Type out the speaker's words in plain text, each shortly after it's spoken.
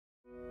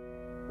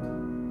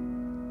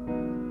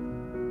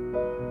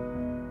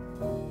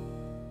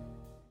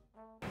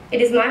It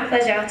is my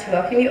pleasure to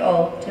welcome you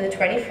all to the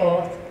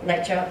 24th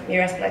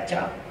Muresk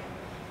Lecture.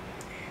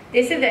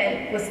 This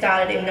event was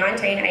started in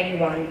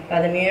 1981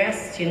 by the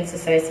Muresk Students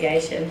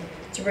Association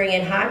to bring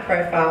in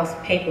high-profile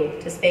people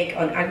to speak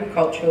on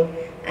agricultural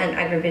and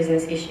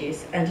agribusiness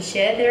issues and to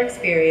share their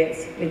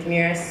experience with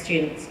Muresk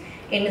students,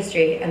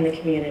 industry and the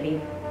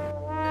community.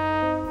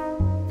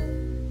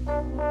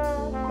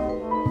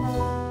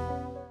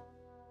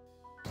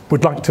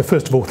 Would like to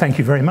first of all thank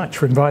you very much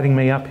for inviting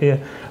me up here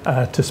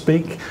to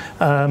speak.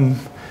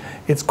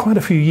 It's quite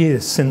a few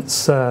years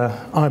since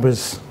I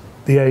was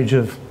the age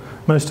of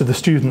most of the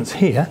students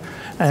here,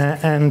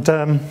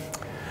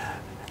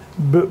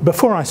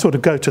 before I sort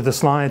of go to the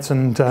slides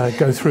and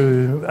go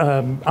through,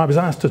 I was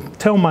asked to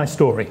tell my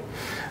story.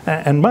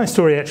 And my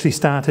story actually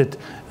started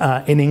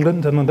in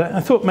England, and I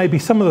thought maybe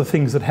some of the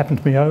things that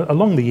happened to me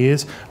along the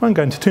years, I won't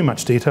go into too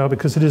much detail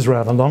because it is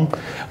rather long,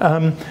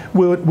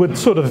 would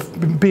sort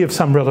of be of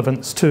some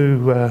relevance to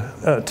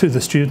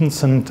the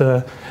students and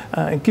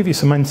give you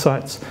some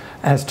insights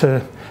as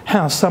to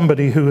how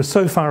somebody who was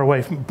so far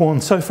away,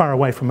 born so far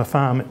away from a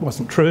farm, it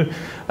wasn't true,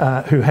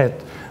 who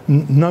had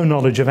no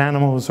knowledge of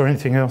animals or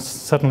anything else,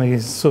 suddenly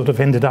sort of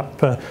ended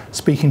up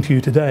speaking to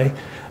you today.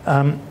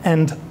 I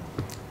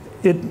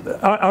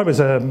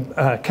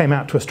came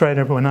out to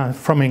Australia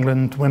from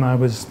England when I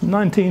was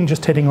 19,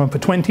 just heading on for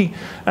 20,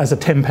 as a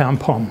 £10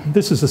 pom.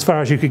 This is as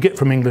far as you could get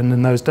from England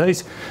in those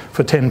days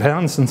for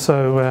 £10, and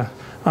so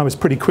I was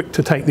pretty quick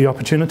to take the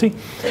opportunity.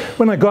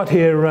 When I got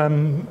here,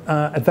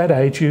 at that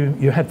age,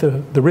 you had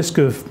the risk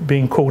of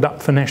being called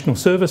up for national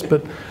service,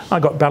 but I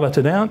got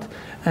balloted out,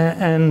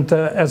 and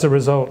as a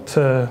result,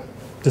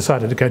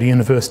 decided to go to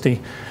university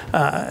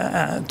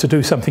to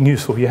do something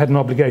useful. You had an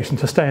obligation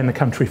to stay in the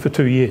country for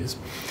 2 years.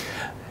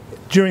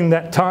 During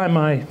that time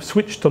I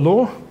switched to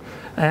law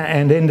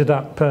and ended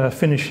up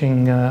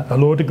finishing a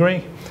law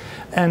degree,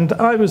 and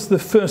I was the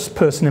first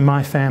person in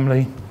my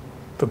family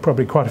for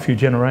probably quite a few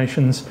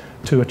generations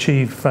to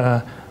achieve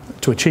that,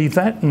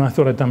 and I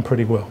thought I'd done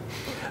pretty well.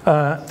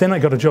 Then I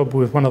got a job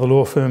with one of the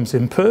law firms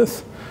in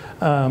Perth,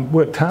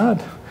 worked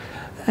hard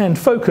and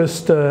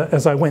focused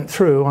as I went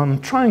through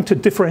on trying to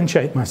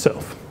differentiate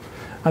myself.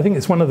 I think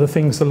it's one of the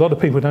things a lot of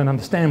people don't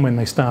understand when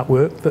they start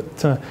work,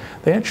 that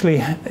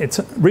it's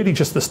really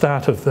just the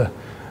start of the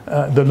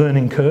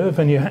learning curve,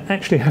 and you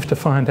actually have to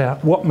find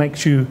out what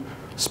makes you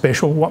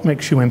special, what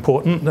makes you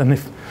important, and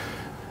if,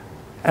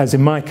 as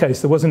in my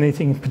case, there wasn't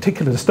anything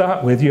particular to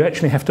start with, you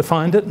actually have to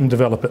find it and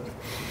develop it.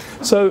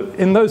 So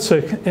in those,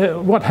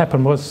 what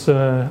happened was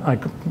I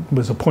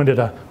was appointed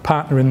a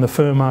partner in the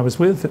firm I was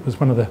with. It was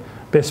one of the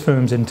best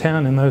firms in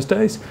town in those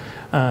days.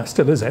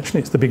 Still is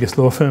actually, it's the biggest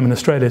law firm in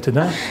Australia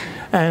today.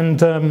 And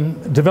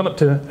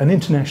developed an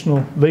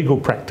international legal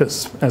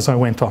practice as I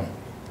went on.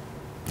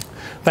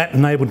 That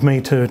enabled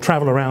me to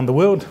travel around the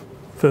world,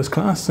 first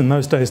class. In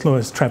those days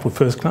lawyers travelled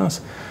first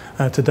class.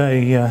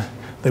 Today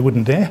they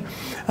wouldn't dare.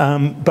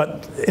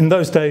 But in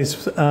those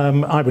days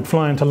I would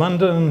fly into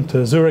London,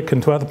 to Zurich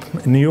and to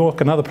New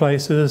York and other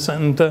places,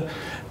 and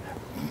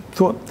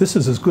thought this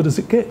is as good as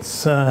it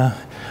gets.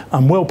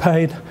 I'm well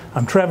paid,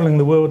 I'm travelling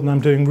the world, and I'm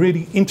doing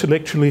really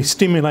intellectually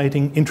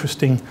stimulating,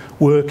 interesting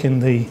work in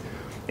the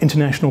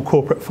international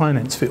corporate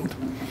finance field.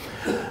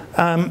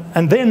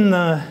 And then,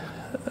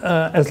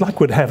 as luck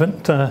would have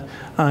it,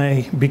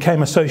 I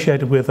became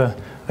associated with a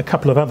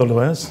couple of other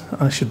lawyers.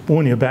 I should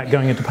warn you about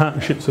going into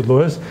partnerships with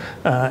lawyers.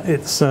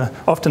 It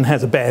often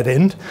has a bad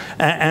end.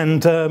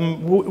 And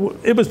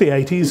it was the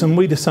 80s, and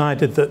we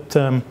decided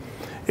that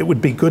it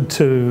would be good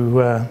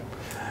to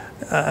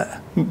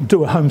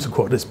do a Holmes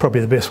Accord. It's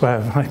probably the best way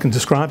I can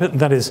describe it. And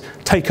that is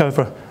take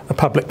over a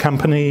public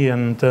company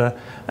and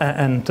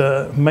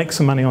make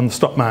some money on the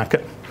stock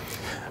market.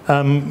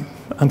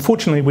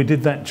 Unfortunately, we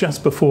did that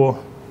just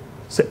before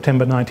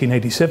September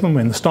 1987,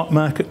 when the stock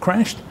market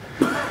crashed,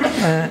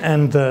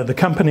 and the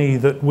company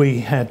that we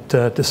had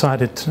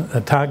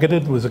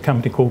targeted was a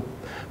company called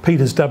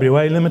Peters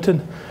WA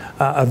Limited,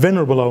 a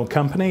venerable old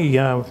company,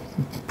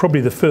 probably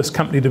the first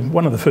company,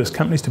 one of the first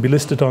companies to be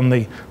listed on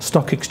the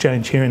stock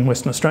exchange here in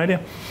Western Australia.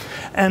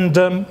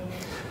 And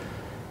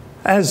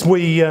as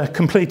we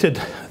completed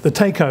the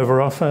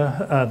takeover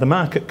offer, the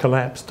market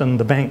collapsed, and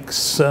the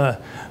banks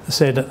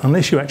said,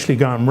 unless you actually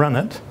go and run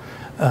it,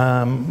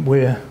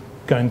 we're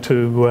going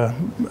to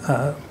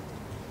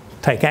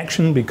take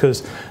action,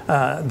 because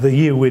the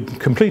year we'd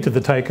completed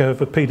the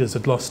takeover, Peters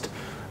had lost,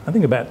 I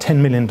think, about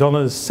 $10 million,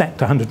 sacked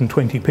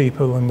 120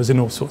 people, and was in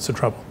all sorts of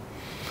trouble.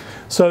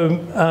 So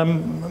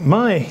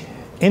my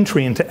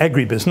entry into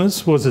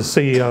agribusiness was as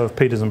CEO of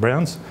Peters &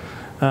 Browns.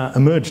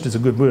 Emerged is a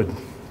good word,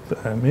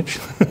 Mitch.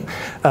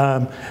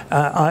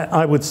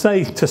 I would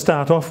say, to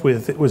start off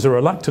with, it was a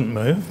reluctant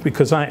move,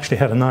 because I actually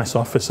had a nice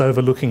office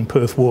overlooking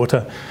Perth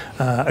Water,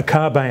 a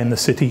car bay in the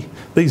city.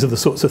 These are the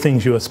sorts of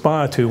things you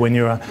aspire to when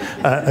you're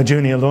a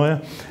junior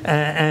lawyer.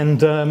 And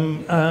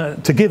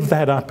to give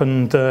that up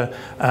and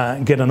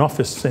get an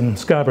office in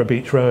Scarborough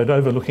Beach Road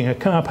overlooking a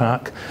car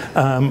park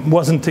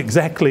wasn't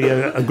exactly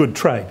a good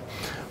trade.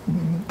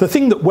 The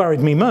thing that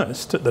worried me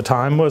most at the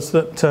time was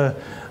that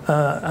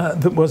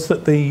was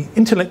that the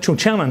intellectual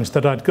challenge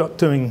that I'd got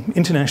doing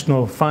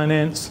international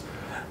finance,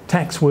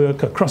 tax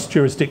work across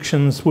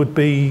jurisdictions would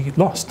be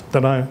lost,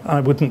 that I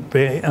wouldn't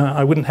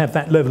have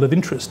that level of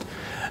interest.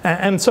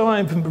 And so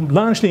I've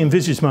largely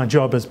envisaged my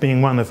job as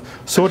being one of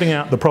sorting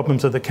out the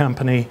problems of the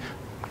company,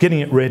 getting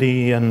it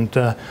ready, and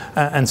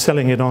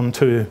selling it on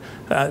to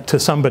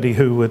somebody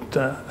who would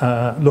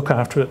look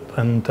after it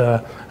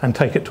and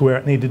take it to where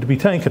it needed to be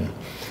taken.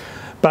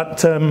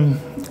 But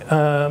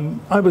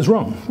I was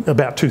wrong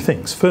about two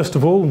things. First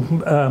of all,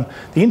 the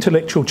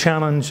intellectual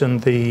challenge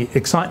and the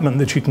excitement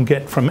that you can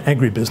get from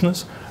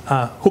agribusiness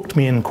hooked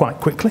me in quite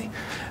quickly.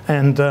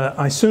 And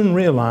I soon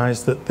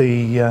realised that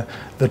the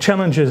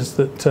challenges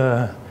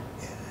that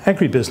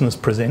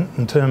agribusiness present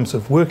in terms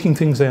of working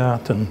things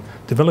out and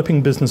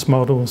developing business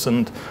models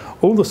and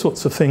all the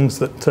sorts of things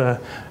that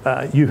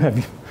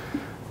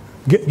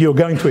you're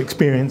going to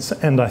experience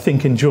and I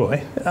think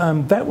enjoy,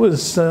 that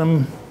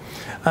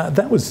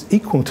was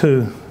equal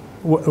to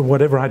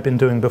whatever I'd been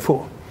doing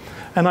before.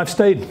 And I've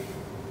stayed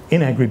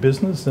in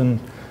agribusiness and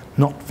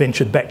not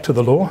ventured back to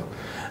the law.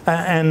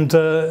 In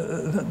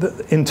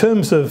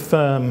terms of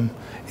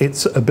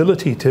its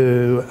ability in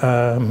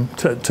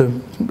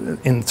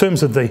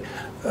terms of the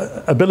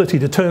ability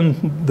to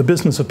turn the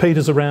business of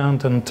Peters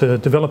around and to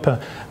develop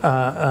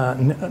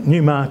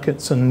new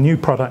markets and new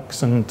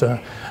products and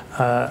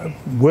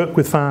work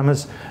with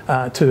farmers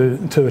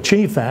to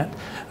achieve that,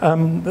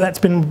 that's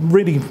been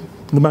really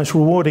the most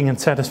rewarding and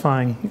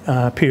satisfying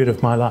period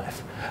of my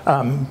life.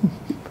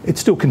 It's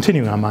still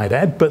continuing, I might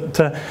add, but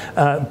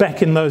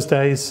back in those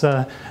days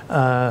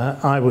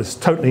I was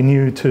totally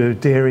new to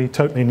dairy,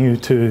 totally new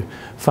to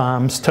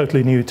farms,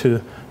 totally new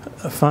to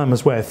a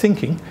farmer's way of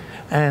thinking,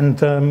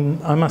 and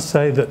I must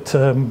say that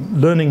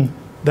learning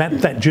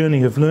that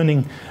journey of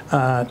learning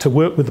to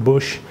work with the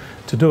bush,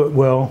 to do it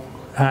well,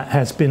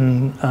 has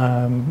been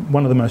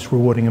one of the most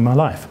rewarding in my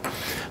life.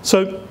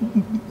 So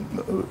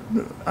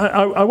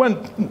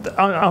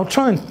I'll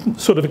try and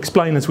sort of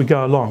explain as we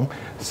go along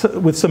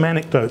with some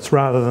anecdotes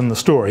rather than the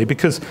story,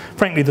 because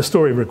frankly the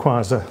story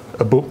requires a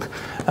book,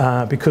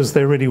 because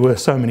there really were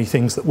so many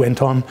things that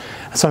went on,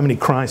 so many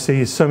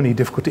crises, so many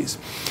difficulties.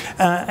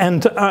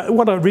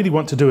 What I really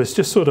want to do is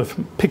just sort of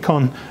pick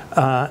on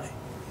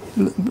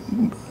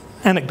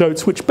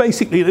anecdotes which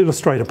basically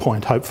illustrate a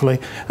point, hopefully,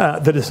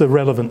 that is of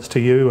relevance to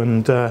you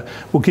and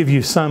will give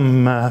you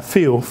some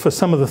feel for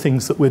some of the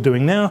things that we're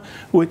doing now,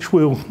 which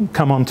we'll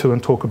come on to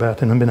and talk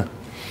about in a minute.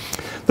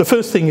 The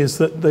first thing is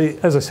that,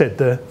 as I said,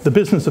 the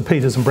business of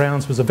Peters and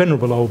Browns was a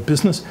venerable old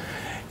business.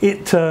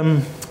 It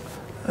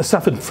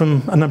suffered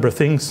from a number of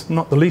things,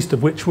 not the least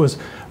of which was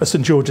a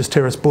St George's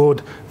Terrace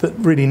board that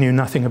really knew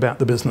nothing about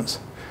the business.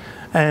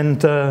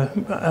 And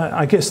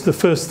I guess the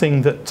first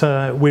thing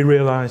that we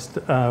realised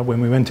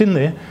when we went in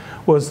there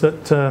was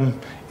that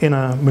in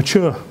a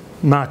mature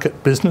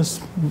market business,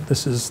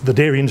 this is the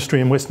dairy industry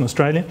in Western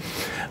Australia,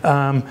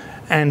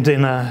 and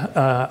in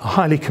a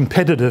highly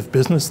competitive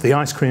business, the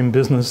ice cream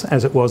business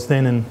as it was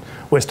then in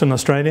Western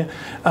Australia,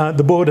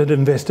 the board had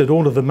invested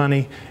all of the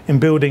money in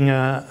building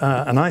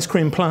an ice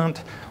cream plant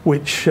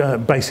which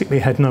basically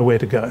had nowhere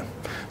to go.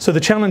 So the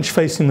challenge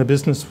facing the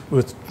business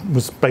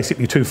was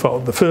basically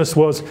twofold. The first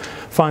was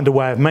find a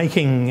way of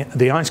making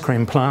the ice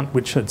cream plant,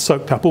 which had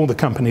soaked up all the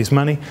company's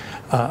money,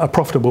 a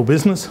profitable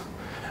business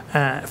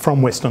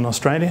from Western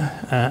Australia.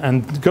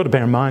 And you've got to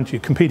bear in mind, you're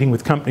competing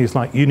with companies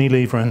like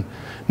Unilever and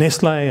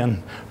Nestle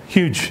and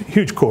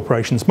huge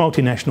corporations,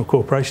 multinational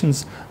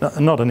corporations,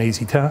 not an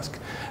easy task.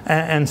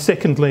 And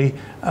secondly,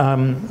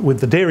 with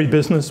the dairy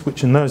business,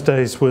 which in those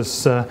days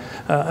was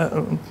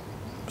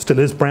still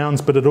is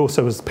Browns, but it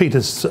also was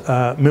Peters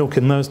milk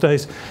in those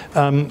days,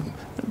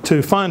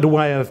 to find a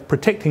way of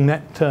protecting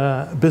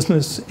that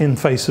business in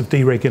face of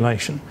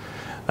deregulation.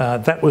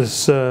 That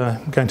was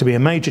going to be a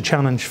major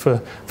challenge for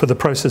the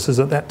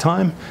processors at that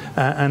time,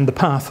 and the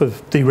path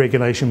of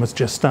deregulation was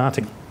just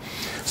starting.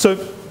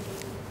 So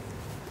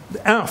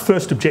our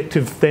first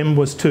objective then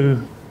was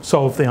to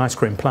solve the ice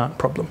cream plant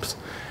problems,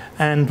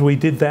 and we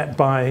did that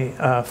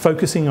by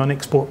focusing on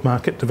export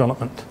market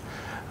development.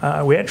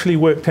 We actually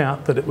worked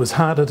out that it was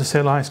harder to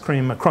sell ice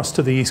cream across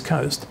to the East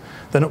Coast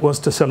than it was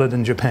to sell it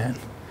in Japan.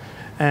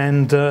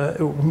 And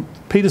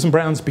Peters and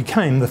Browns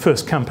became the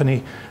first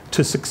company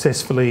to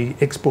successfully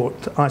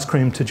export ice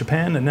cream to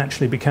Japan and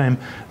actually became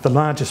the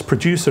largest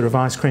producer of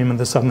ice cream in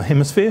the Southern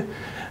Hemisphere.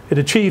 It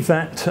achieved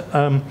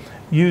that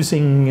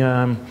using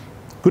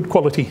good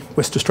quality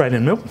West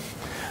Australian milk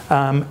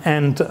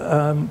and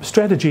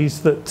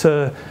strategies that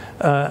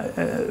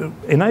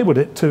enabled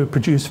it to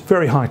produce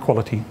very high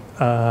quality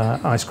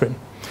ice cream.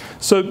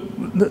 So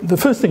the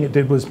first thing it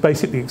did was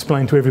basically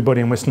explain to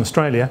everybody in Western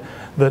Australia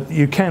that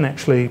you can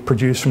actually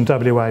produce from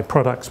WA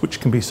products which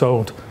can be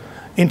sold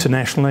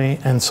internationally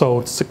and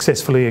sold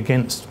successfully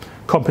against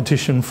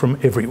competition from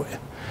everywhere.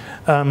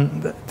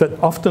 That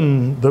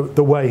often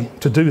the way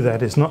to do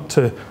that is not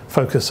to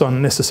focus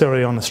on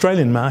necessarily on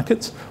Australian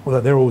markets,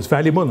 although they're always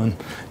valuable and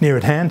near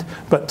at hand,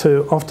 but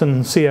to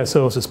often see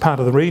ourselves as part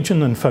of the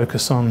region and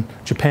focus on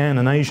Japan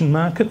and Asian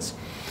markets.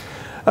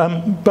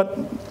 But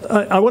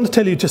I want to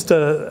tell you just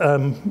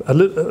a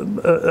little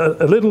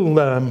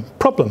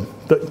problem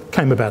that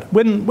came about.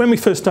 When we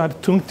first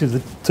started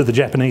talking to the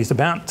Japanese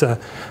about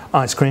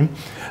ice cream,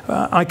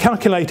 I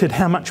calculated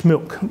how much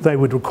milk they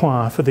would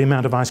require for the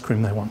amount of ice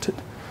cream they wanted.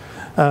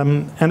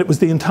 And it was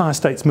the entire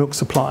state's milk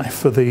supply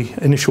for the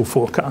initial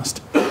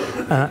forecast.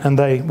 And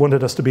they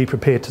wanted us to be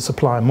prepared to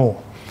supply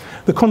more.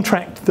 The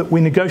contract that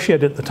we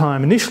negotiated at the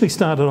time initially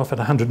started off at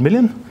 $100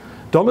 million.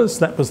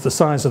 That was the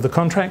size of the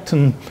contract,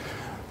 and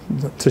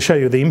to show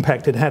you the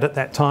impact it had at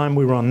that time,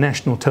 we were on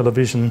national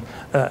television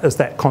as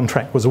that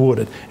contract was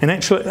awarded. And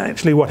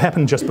actually what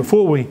happened just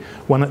before we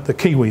won it, the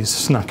Kiwis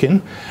snuck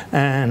in,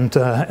 and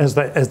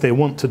as they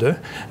want to do,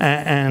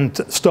 and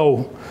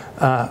stole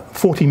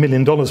 $40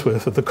 million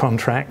worth of the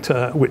contract,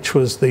 which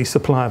was the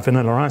supply of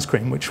vanilla ice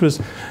cream, which was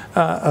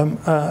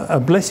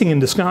a blessing in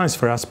disguise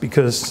for us,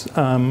 because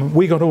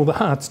we got all the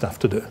hard stuff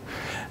to do.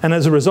 And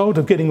as a result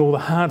of getting all the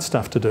hard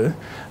stuff to do,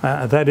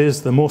 that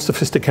is the more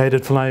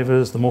sophisticated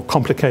flavours, the more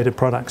complicated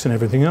products and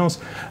everything else,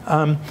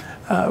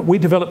 we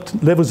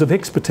developed levels of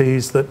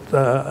expertise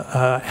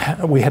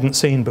that we hadn't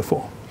seen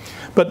before.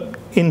 But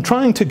in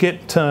trying to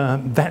get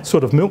that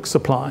sort of milk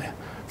supply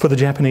for the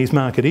Japanese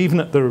market, even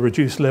at the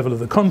reduced level of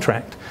the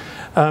contract,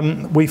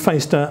 we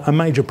faced a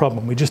major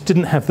problem. We just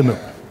didn't have the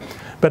milk.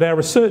 But our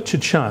research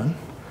had shown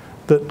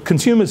that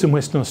consumers in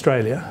Western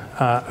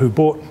Australia who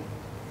bought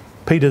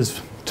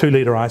Peter's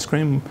 2-litre ice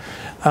cream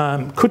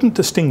couldn't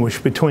distinguish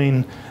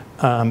between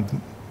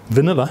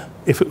vanilla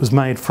if it was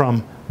made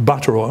from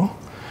butter oil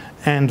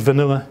and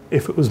vanilla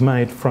if it was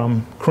made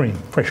from cream,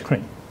 fresh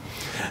cream.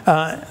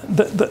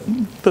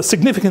 The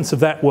significance of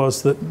that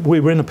was that we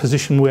were in a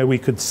position where we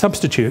could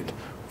substitute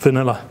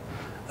vanilla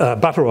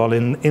butter oil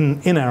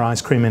in our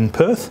ice cream in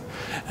Perth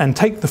and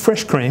take the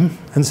fresh cream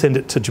and send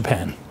it to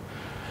Japan.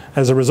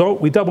 As a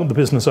result, we doubled the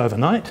business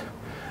overnight.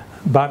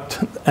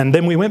 And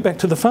then we went back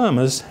to the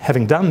farmers,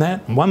 having done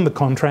that and won the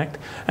contract,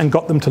 and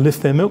got them to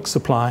lift their milk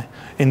supply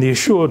in the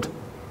assured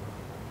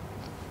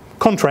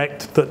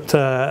contract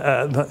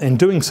that in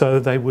doing so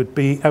they would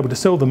be able to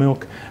sell the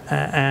milk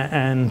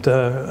and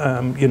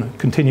you know,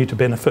 continue to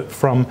benefit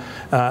from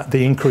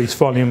the increased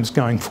volumes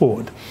going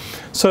forward.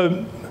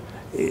 So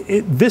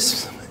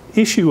this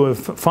issue of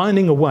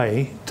finding a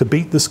way to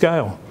beat the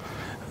scale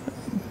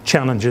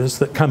challenges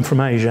that come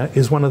from Asia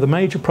is one of the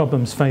major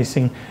problems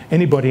facing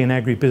anybody in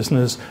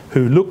agribusiness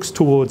who looks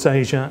towards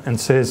Asia and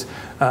says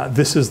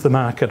this is the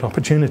market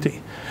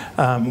opportunity.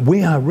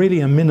 We are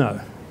really a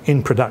minnow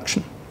in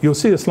production. You'll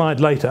see a slide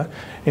later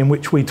in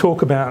which we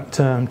talk about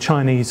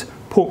Chinese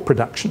pork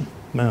production.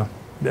 Now,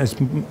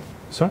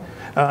 sorry?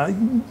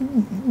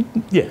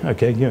 Yeah,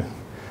 okay, yeah.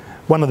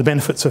 One of the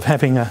benefits of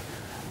having an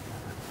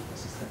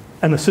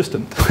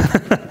assistant.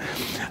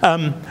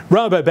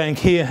 Rabobank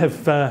here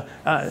have,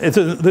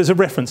 there's a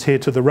reference here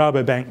to the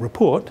Rabobank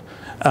report,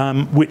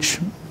 which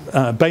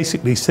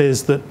basically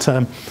says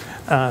that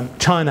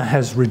China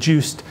has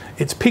reduced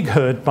its pig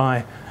herd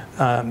by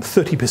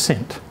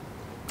 30%.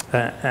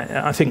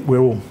 I think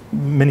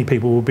many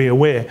people will be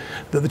aware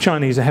that the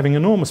Chinese are having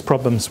enormous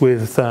problems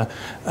with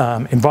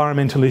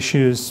environmental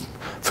issues,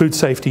 food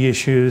safety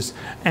issues,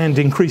 and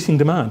increasing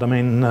demand. I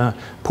mean,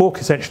 pork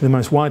is actually the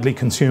most widely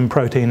consumed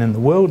protein in the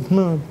world,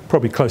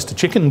 probably close to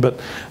chicken, but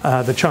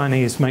the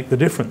Chinese make the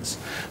difference.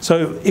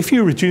 So if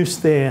you reduce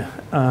their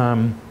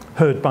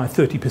herd by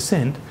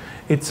 30%,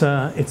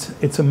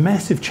 it's a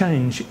massive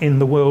change in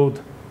the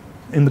world,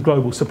 in the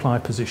global supply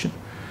position.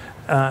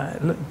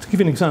 To give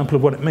you an example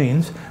of what it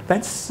means,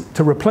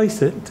 to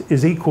replace it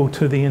is equal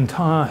to the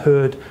entire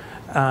herd,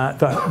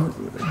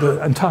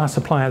 the entire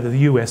supply of the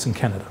US and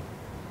Canada,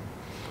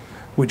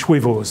 which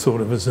we've always thought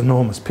of as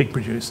enormous pig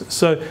producers.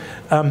 So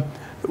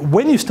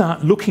when you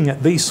start looking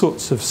at these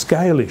sorts of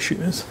scale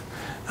issues,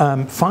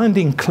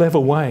 finding clever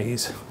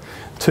ways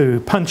to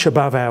punch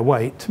above our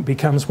weight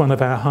becomes one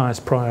of our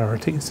highest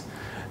priorities.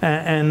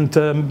 And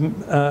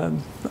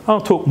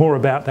I'll talk more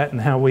about that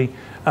and how we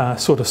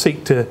sort of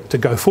seek to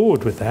go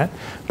forward with that.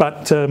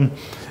 But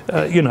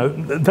you know,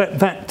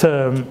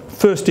 that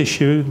first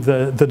issue,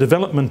 the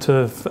development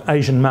of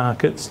Asian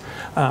markets,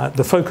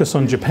 the focus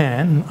on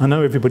Japan. I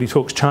know everybody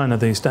talks China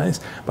these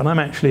days, but I'm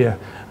actually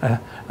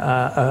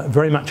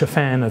very much a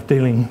fan of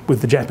dealing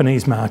with the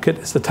Japanese market.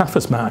 It's the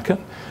toughest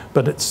market,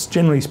 but it's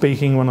generally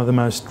speaking one of the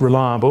most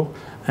reliable,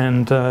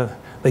 and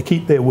they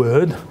keep their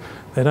word.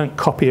 They don't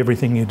copy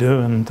everything you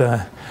do and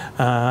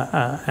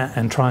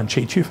try and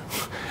cheat you.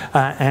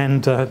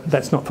 And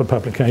that's not for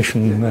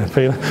publication,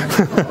 Peter.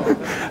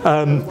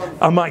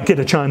 I might get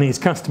a Chinese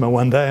customer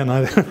one day.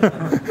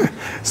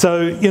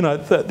 So, you know,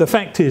 the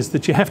fact is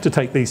that you have to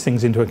take these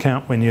things into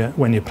account when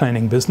you're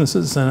planning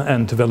businesses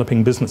and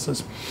developing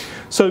businesses.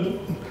 So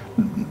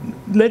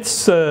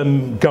let's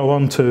go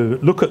on to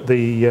look at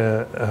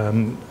the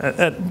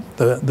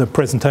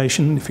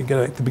presentation, if you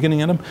go at the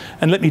beginning, Adam,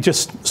 and let me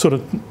just sort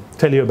of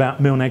tell you about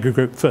Milne Agri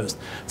Group first.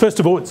 First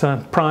of all, it's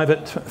a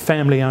private,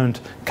 family-owned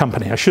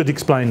company. I should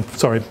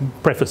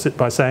preface it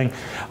by saying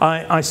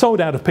I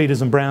sold out of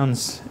Peters &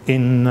 Brown's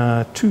in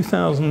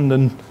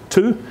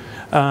 2002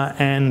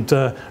 and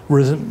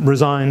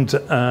resigned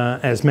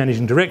as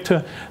managing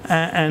director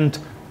and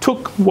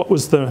took what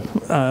was the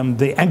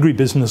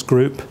Agribusiness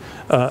group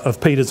of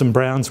Peters &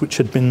 Brown's, which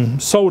had been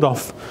sold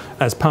off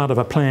as part of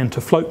a plan to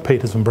float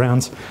Peters &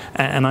 Brown's,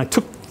 and I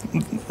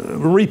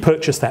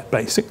repurchased that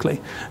basically.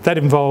 That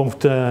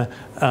involved doing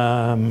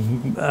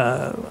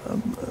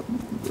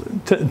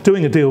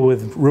a deal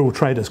with Rural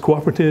Traders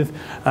Cooperative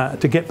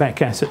to get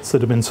back assets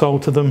that had been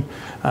sold to them,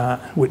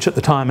 which at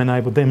the time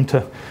enabled them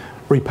to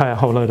repay a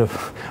whole load of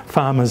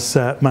farmers'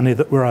 money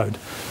that were owed.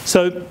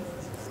 So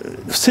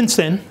since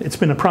then, it's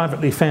been a private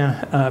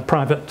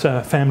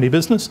family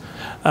business.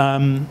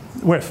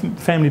 We're a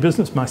family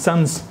business. My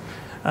son's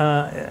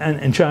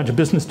in charge of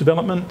business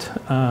development.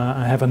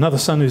 I have another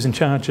son who's in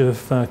charge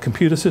of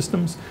computer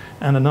systems,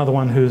 and another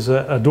one who's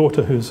a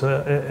daughter who's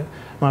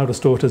my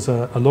oldest daughter's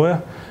a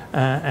lawyer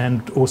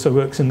and also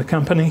works in the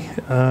company.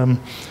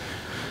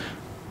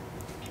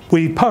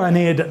 We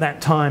pioneered at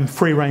that time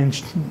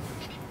free-range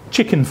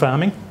chicken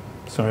farming.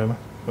 Sorry,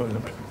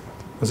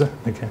 was that?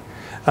 Okay.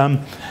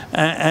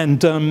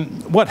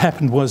 What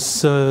happened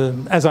was,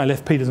 as I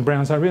left Peters &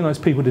 Brown's, I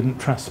realised people didn't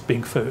trust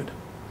big food,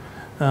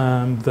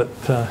 and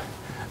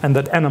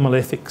that animal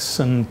ethics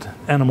and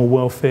animal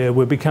welfare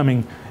were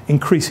becoming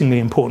increasingly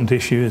important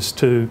issues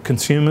to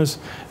consumers.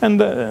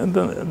 And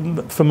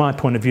from my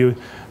point of view,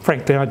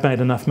 frankly, I'd made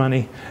enough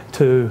money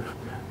to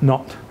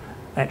not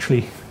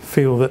actually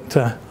feel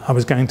that I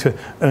was going to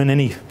earn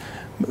any.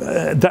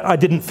 That I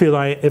didn't feel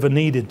I ever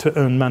needed to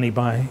earn money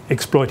by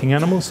exploiting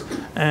animals,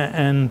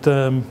 and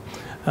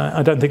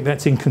I don't think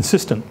that's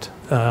inconsistent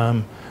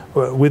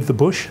with the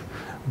bush,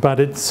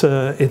 but it's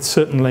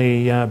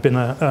certainly been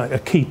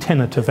a key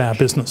tenet of our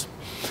business.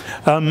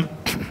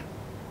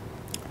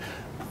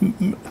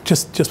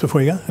 Just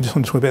before you go, I just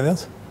want to talk about the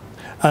others.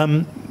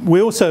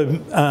 We also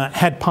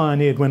had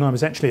pioneered, when I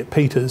was actually at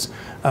Peters,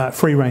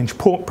 free-range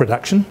pork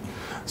production.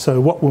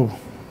 So what will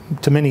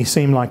to many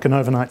seem like an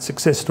overnight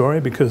success story,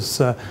 because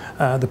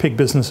the pig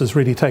business has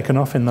really taken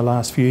off in the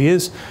last few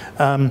years,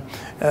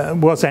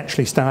 was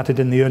actually started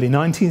in the early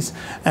 90s,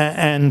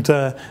 and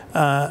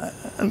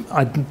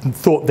I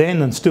thought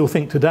then and still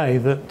think today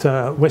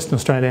that Western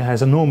Australia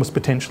has enormous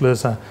potential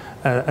as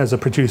a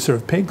producer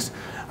of pigs,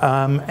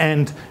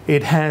 and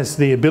it has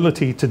the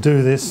ability to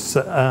do this,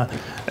 to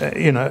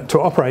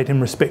operate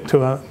in respect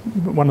to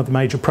one of the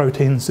major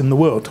proteins in the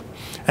world,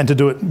 and to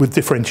do it with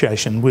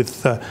differentiation,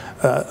 with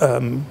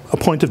a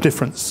point of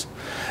difference.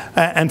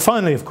 And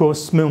finally, of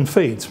course, Milne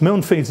Feeds.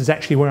 Milne Feeds is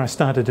actually where I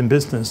started in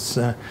business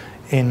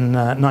in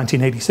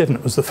 1987.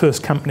 It was the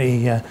first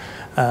company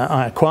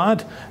I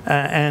acquired,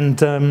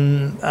 and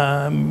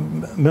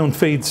Milne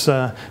Feeds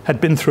had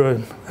been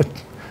through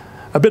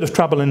a bit of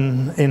trouble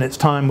in its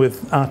time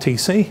with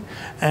RTC,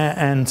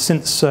 and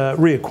since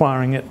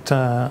reacquiring it,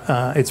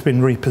 it's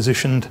been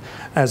repositioned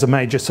as a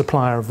major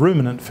supplier of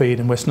ruminant feed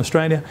in Western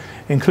Australia,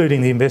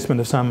 including the investment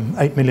of some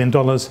 $8 million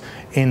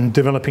in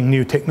developing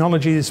new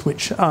technologies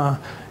which are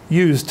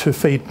used to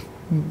feed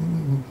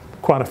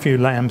quite a few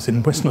lambs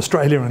in Western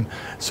Australia, and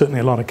certainly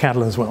a lot of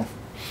cattle as well.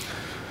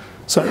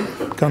 So,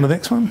 go on to the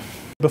next one.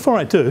 Before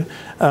I do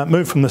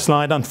move from the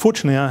slide,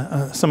 unfortunately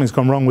something's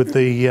gone wrong with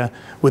the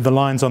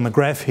lines on the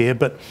graph here,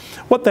 but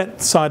what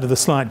that side of the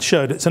slide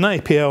showed, it's an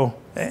APL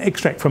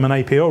extract from an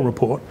APL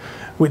report,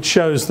 which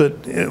shows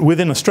that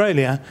within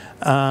Australia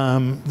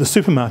the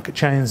supermarket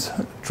chains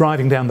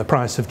driving down the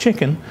price of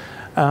chicken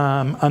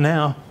are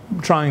now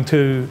trying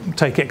to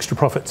take extra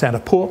profits out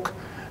of pork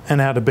and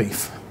out of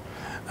beef.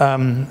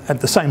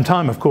 At the same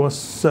time, of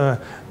course,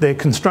 they're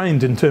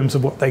constrained in terms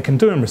of what they can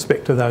do in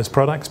respect to those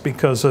products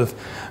because of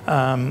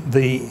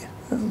the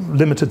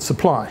limited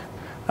supply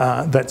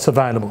that's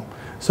available.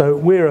 So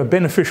we're a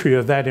beneficiary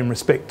of that in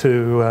respect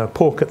to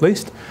pork at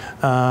least,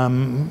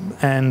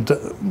 and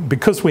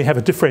because we have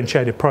a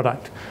differentiated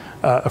product,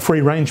 a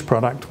free-range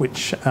product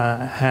which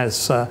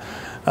has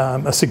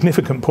a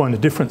significant point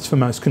of difference for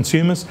most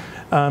consumers,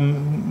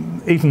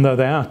 even though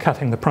they are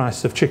cutting the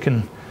price of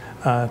chicken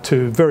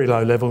to very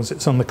low levels,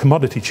 it's on the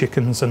commodity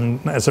chickens,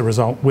 and as a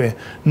result we're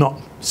not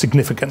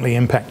significantly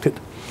impacted.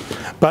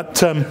 But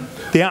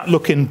the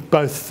outlook in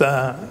both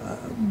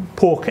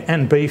pork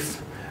and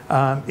beef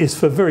is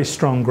for very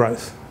strong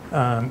growth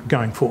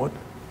going forward.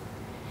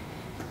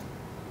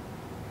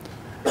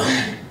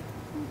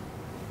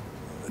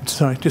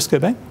 Sorry, just go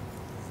back.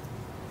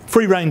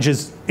 Free range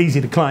is easy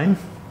to claim,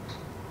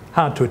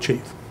 hard to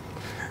achieve.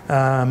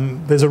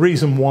 There's a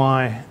reason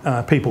why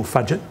people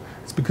fudge it.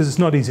 It's because it's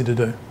not easy to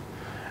do.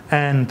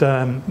 And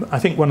I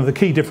think one of the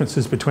key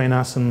differences between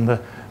us and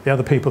the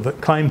other people that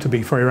claim to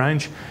be free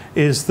range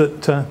is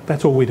that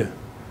that's all we do.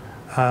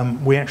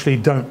 We actually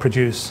don't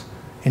produce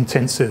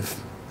intensive,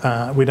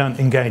 we don't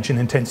engage in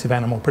intensive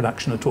animal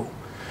production at all.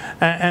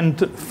 and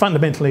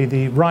fundamentally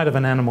the right of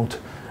an animal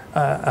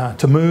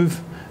to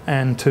move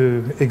and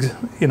to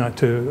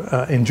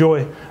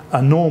enjoy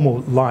a normal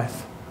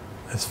life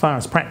as far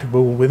as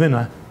practicable within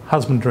a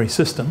husbandry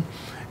system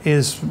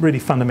is really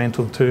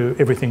fundamental to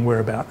everything we're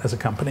about as a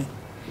company.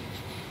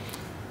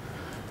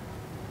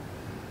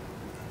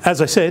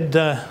 As I said,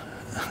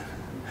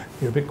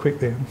 you're a bit quick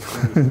there.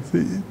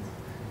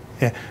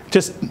 Yeah,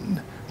 just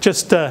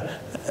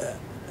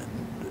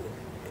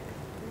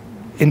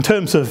in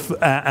terms of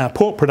our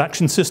pork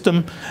production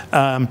system,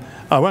 I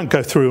won't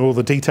go through all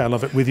the detail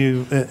of it with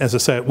you. As I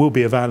say, it will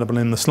be available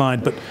in the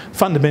slide, but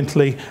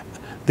fundamentally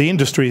the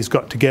industry has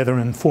got together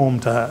and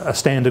formed a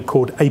standard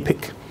called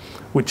APIC,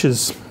 which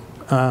is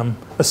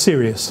a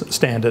serious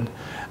standard,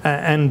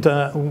 and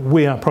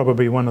we are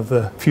probably one of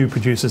the few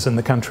producers in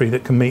the country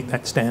that can meet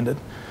that standard.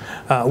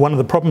 One of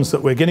the problems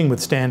that we're getting with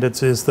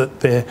standards is that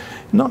they're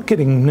not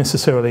getting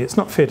necessarily, it's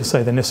not fair to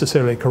say they're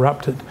necessarily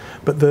corrupted,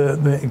 but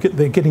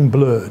they're getting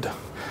blurred.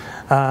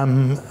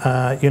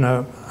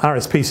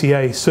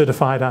 RSPCA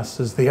certified us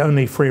as the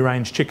only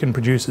free-range chicken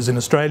producers in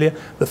Australia,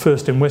 the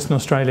first in Western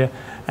Australia,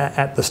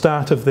 at the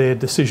start of their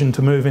decision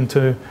to move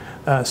into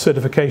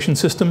certification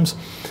systems.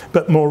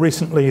 But more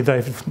recently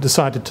they've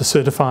decided to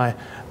certify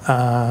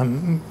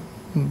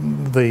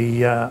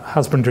the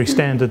husbandry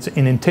standards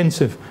in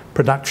intensive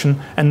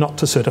production and not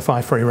to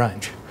certify free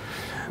range.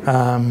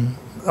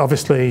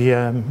 Obviously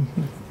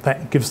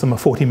that gives them a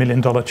 $40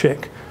 million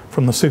cheque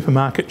from the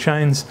supermarket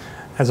chains,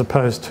 as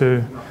opposed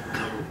to,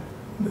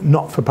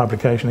 not for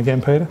publication again,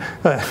 Peter,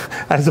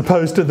 as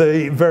opposed to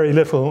the very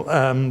little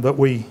that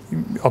we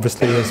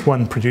obviously as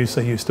one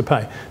producer used to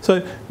pay.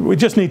 So we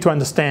just need to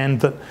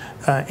understand that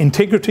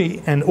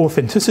integrity and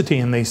authenticity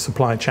in these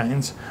supply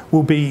chains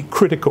will be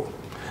critical.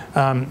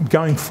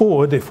 Going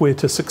forward, if we're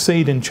to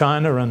succeed in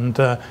China and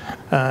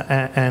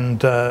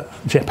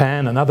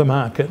Japan and other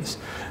markets,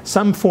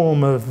 some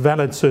form of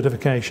valid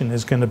certification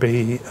is going to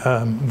be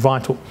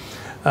vital.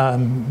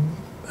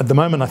 At the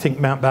moment, I think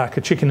Mount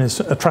Barker Chicken is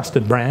a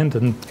trusted brand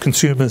and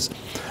consumers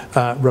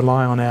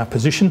rely on our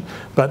position,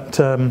 but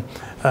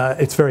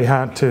it's very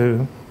hard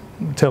to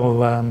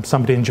tell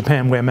somebody in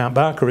Japan where Mount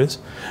Barker is,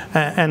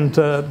 and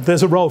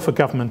there's a role for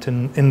government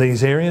in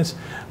these areas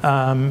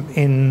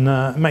in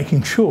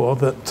making sure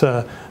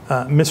that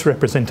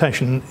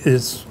misrepresentation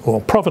or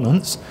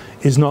provenance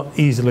is not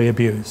easily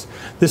abused.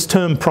 This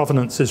term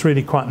provenance is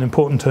really quite an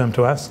important term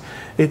to us.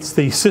 It's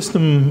the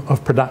system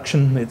of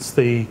production, it's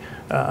the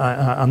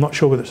I'm not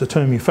sure whether it's a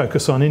term you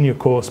focus on in your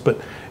course, but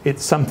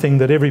it's something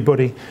that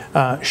everybody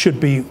should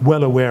be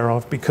well aware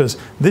of, because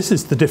this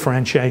is the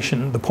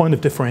differentiation, the point of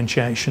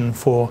differentiation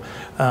for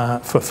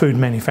food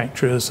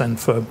manufacturers and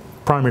for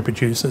primary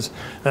producers.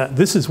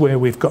 This is where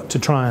we've got to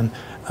try and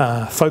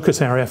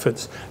focus our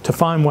efforts to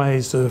find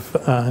ways of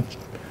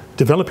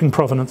developing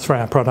provenance for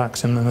our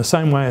products, and in the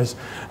same way as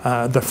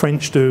the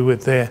French do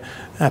with their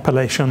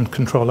appellation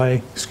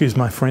contrôlée. Excuse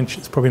my French,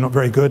 it's probably not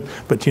very good,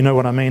 but you know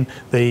what I mean.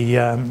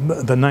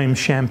 The name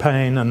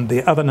Champagne and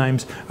the other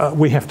names,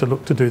 we have to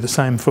look to do the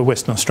same for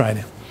Western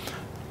Australia.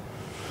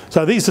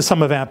 So these are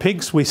some of our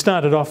pigs. We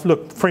started off,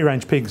 look,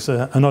 free-range pigs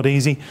are not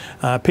easy.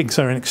 Pigs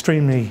are an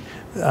extremely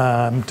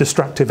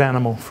destructive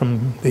animal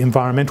from the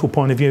environmental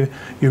point of view.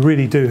 You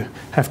really do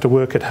have to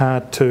work it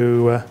hard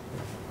to...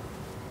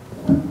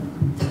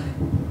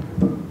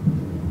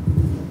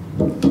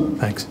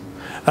 Thanks.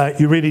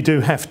 You really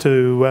do have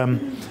to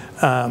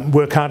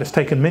work hard. It's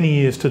taken many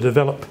years to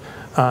develop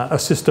a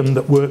system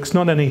that works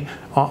not only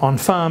on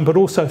farm but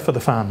also for the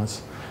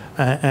farmers,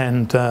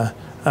 and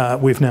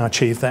we've now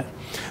achieved that.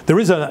 There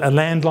is a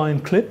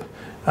landline clip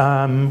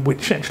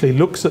which actually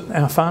looks at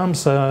our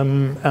farms.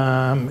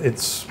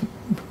 It's,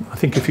 I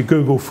think if you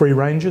Google free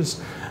ranges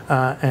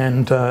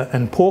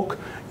and pork,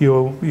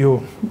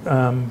 you'll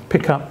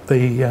pick up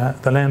the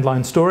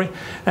landline story,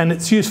 and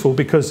it's useful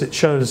because it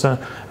shows a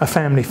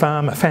family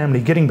farm, a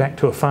family getting back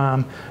to a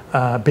farm,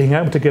 being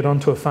able to get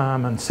onto a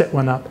farm and set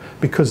one up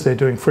because they're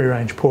doing free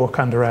range pork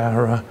under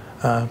our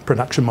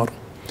production model.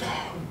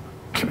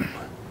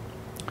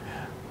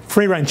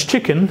 Free range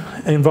chicken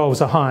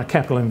involves a higher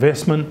capital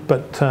investment,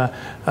 but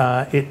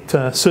it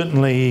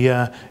certainly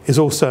is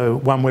also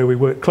one where we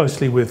work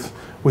closely with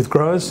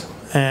growers,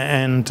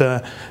 and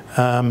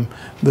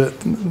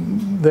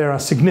there are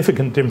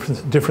significant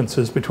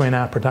differences between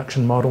our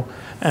production model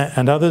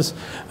and others.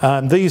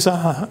 These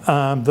are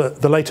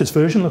the latest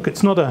version. Look,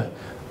 it's not a...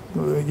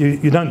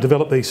 You don't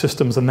develop these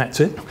systems and that's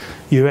it.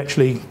 You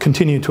actually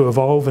continue to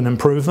evolve and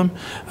improve them.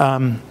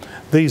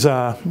 These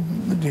are,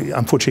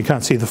 unfortunately you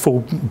can't see the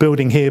full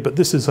building here, but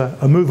this is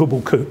a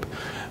movable coop.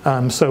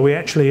 So we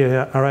actually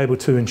are able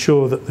to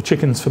ensure that the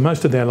chickens for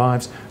most of their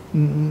lives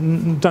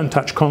don't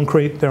touch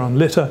concrete, they're on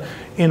litter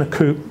in a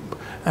coop,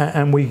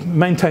 and we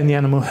maintain the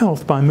animal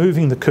health by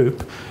moving the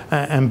coop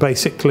and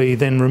basically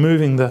then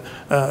removing the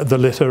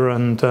litter,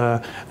 and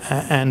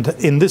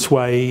in this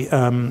way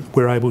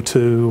we're able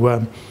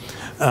to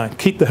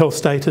keep the health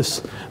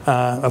status,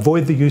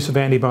 avoid the use of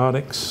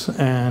antibiotics,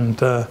 and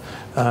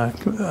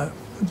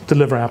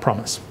deliver our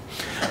promise.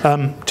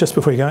 Just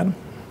before you go,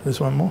 there's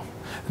one more.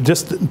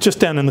 just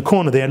down in the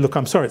corner there, look,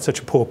 I'm sorry it's such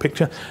a poor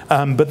picture,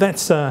 but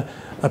that's a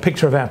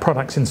picture of our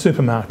products in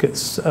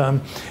supermarkets.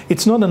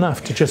 It's not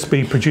enough to just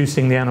be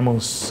producing the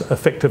animals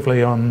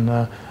effectively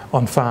on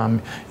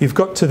farm. You've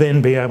got to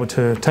then be able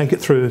to take it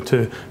through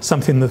to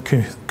something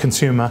the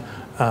consumer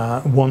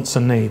wants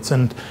and needs.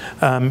 And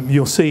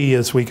you'll see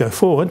as we go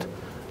forward,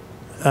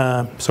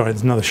 sorry,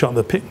 there's another shot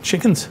of the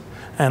chickens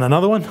and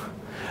another one.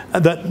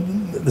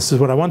 This is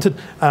what I wanted.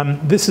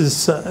 This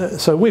is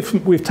so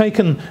we've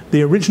taken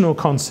the original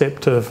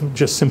concept of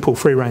just simple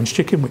free-range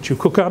chicken, which you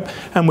cook up,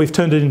 and we've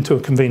turned it into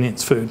a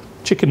convenience food.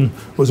 Chicken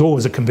was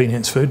always a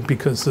convenience food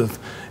because of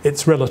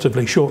its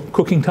relatively short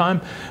cooking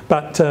time,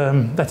 but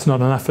that's not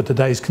enough for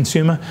today's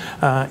consumer.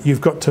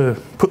 You've got to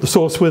put the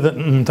sauce with it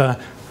and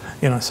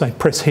say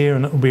press here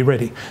and it will be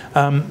ready.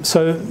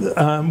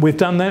 So we've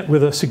done that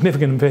with a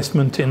significant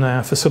investment in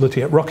our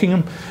facility at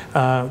Rockingham.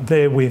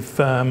 There we've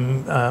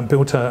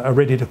built a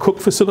ready-to-cook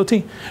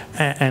facility,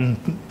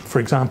 and for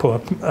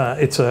example,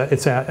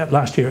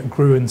 last year it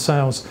grew in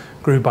sales,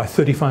 grew by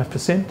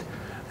 35%.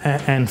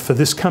 And for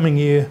this coming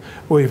year,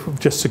 we've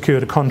just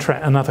secured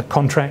another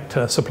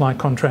supply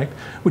contract,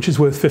 which is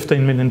worth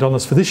 $15 million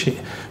for this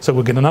year. So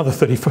we'll get another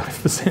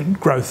 35%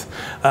 growth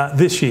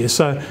this year.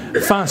 So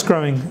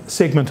fast-growing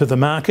segment of the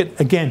market.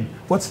 Again,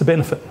 what's the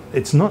benefit?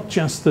 It's not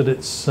just that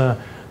it's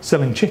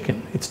selling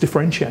chicken, it's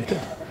differentiated.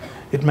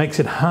 It makes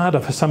it harder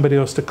for somebody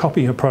else to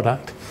copy your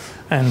product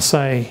and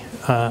say,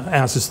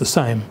 ours is the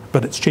same,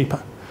 but it's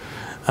cheaper.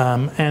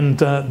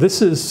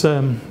 This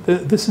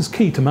is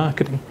key to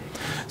marketing.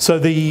 So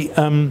the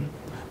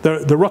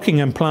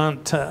Rockingham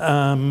plant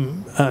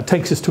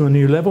takes us to a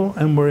new level,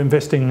 and we're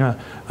investing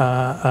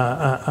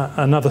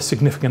another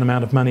significant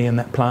amount of money in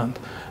that plant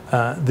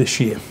this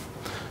year.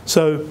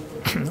 So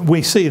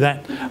we see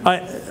that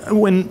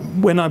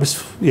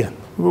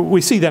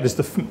we see that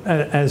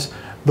as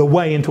the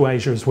way into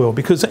Asia as well,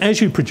 because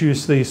as you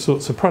produce these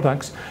sorts of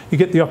products, you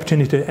get the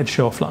opportunity to add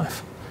shelf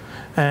life.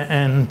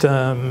 And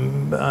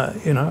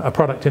a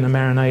product in a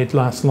marinade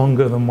lasts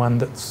longer than one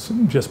that's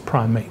just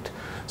prime meat.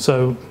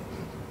 So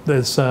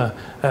there's a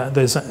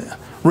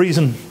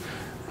reason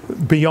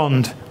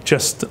beyond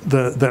just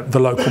the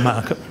local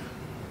market,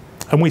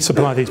 and we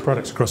supply these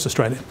products across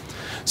Australia.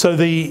 So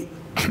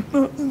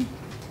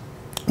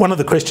one of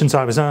the questions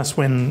I was asked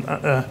when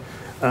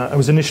I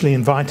was initially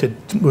invited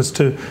was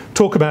to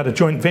talk about a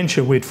joint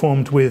venture we'd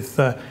formed with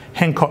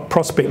Hancock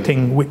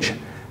Prospecting, which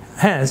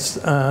has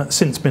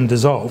since been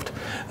dissolved.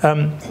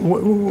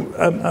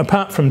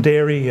 Apart from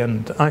dairy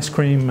and ice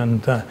cream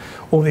and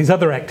all these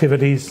other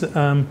activities,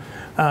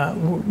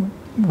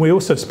 we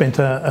also spent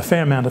a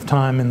fair amount of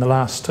time in the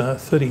last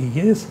 30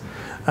 years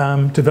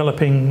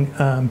developing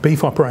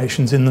beef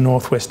operations in the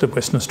northwest of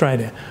Western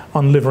Australia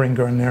on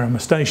Liveringa and Narrama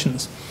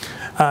stations.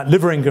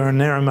 Liveringa and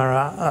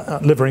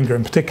Narrama, Liveringa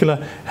in particular,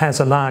 has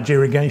a large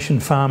irrigation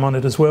farm on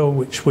it as well,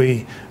 which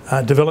we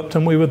developed,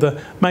 and we were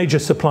the major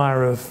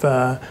supplier of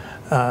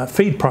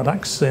feed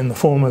products in the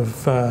form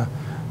of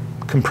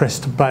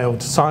compressed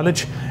baled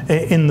silage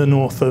in the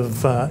north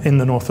of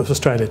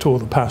Australia to all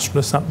the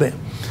pastoralists up there.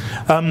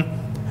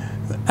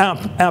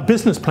 Our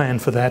business plan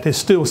for that is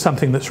still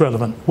something that's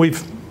relevant.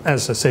 We've,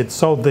 as I said,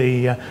 sold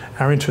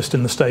our interest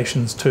in the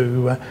stations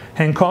to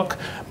Hancock,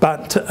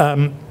 but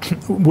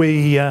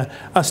we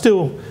are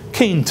still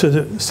keen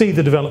to see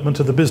the development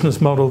of the business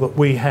model that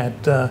we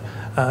had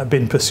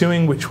been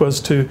pursuing, which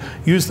was to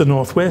use the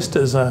northwest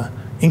as an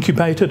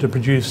incubator to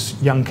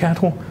produce young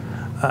cattle,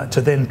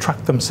 to then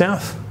truck them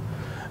south,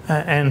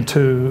 and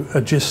to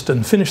adjust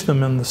and finish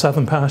them in the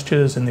southern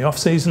pastures in the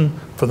off-season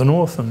for the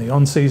north and the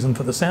on-season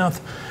for the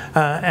south,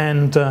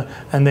 and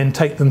then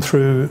take them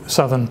through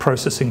southern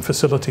processing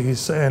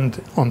facilities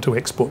and onto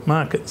export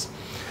markets.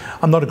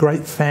 I'm not a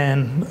great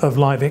fan of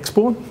live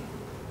export.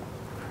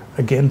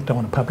 Again, don't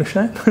want to publish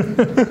that.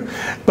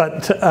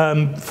 But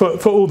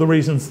for all the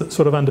reasons that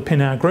sort of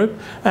underpin our group,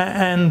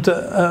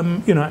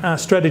 our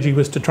strategy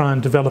was to try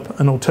and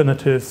develop an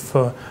alternative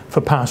for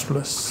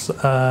pastoralists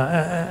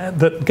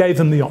that gave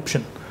them the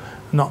option,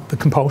 not the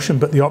compulsion,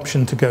 but the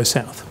option to go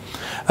south.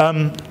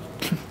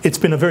 It's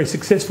been a very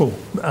successful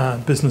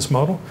business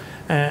model,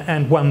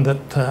 and one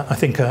that I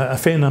think a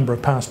fair number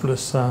of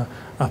pastoralists are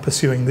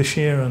pursuing this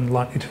year and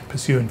likely to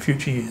pursue in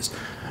future years.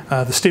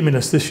 The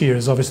stimulus this year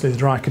is obviously the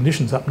dry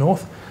conditions up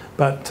north,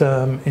 but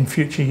in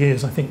future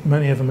years I think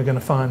many of them are going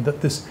to find that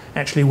this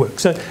actually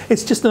works. So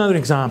it's just another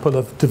example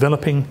of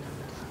developing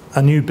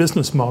a new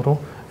business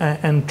model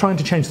and trying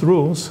to change the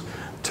rules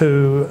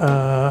to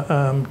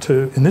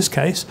in this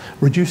case,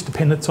 reduce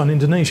dependence on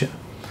Indonesia.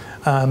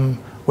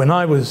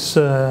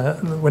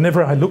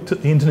 Whenever I looked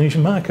at the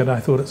Indonesian market, I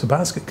thought it's a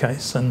basket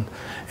case, and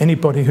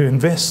anybody who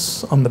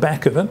invests on the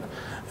back of it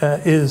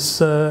is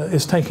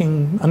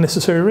taking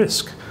unnecessary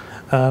risk.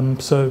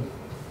 So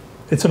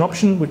it's an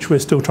option which we're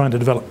still trying to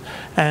develop.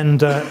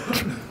 And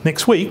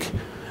next week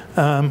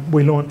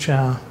we launch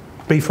our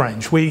beef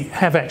range. We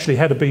have actually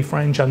had a beef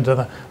range under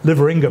the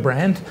Liveringa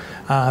brand,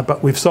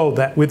 but we've sold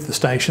that with the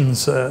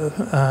stations,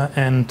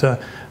 and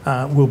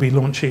we'll be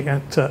launching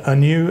it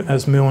anew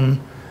as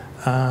Milne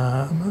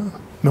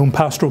Milne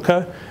Pastoral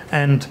Co.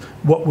 And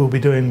what we'll be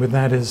doing with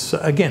that is,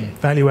 again,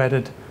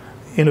 value-added,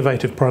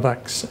 innovative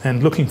products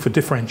and looking for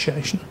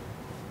differentiation.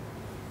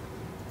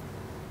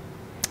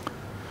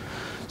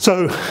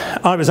 So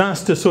I was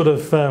asked to sort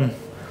of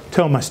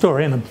tell my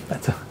story, and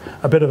that's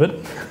a bit of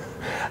it,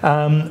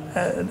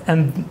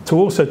 and to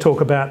also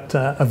talk about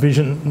a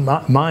vision,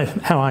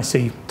 how I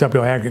see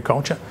WA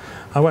agriculture.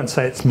 I won't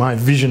say it's my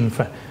vision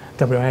for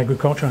WA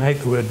agriculture, I hate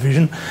the word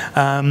vision,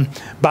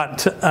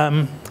 but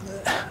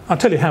I'll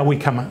tell you how we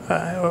come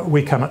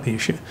at the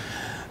issue.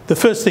 The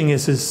first thing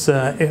is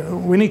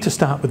we need to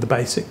start with the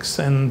basics,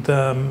 and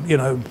you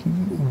know,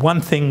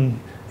 one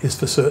thing is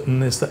for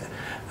certain is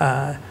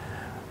that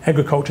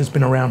agriculture's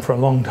been around for a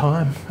long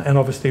time, and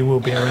obviously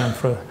will be around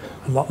for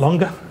a lot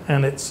longer.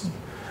 And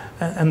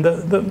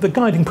the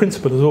guiding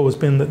principle has always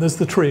been that there's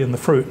the tree and the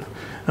fruit,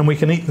 and we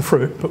can eat the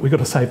fruit, but we've got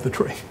to save the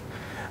tree.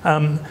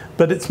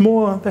 But it's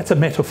more, that's a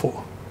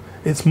metaphor.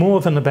 It's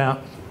more than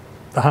about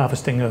the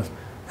harvesting of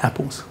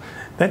apples.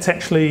 That's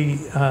actually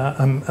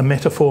a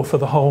metaphor for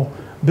the whole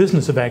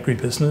business of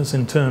agribusiness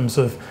in terms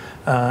of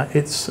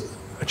its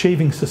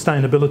achieving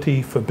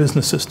sustainability for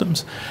business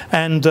systems.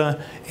 And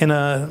in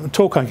a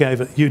talk I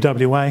gave at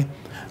UWA,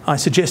 I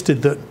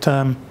suggested that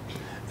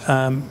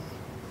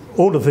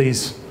all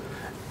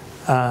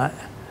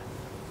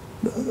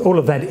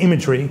of that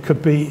imagery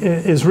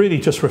is really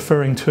just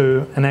referring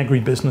to an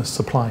agribusiness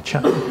supply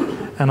chain.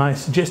 And I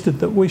suggested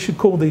that we should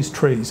call these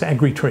trees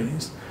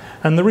agri-trees.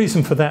 And the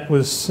reason for that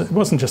was, it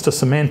wasn't just a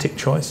semantic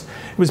choice,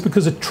 it was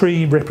because a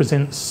tree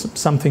represents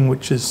something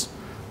which is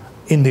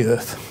in the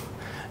earth.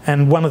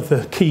 And one of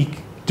the key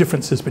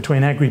differences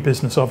between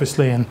agribusiness,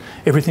 obviously, and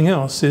everything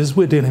else is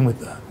we're dealing with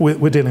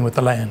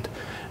the land.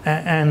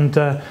 And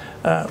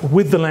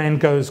with the land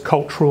goes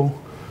cultural,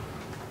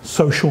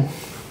 social,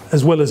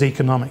 as well as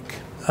economic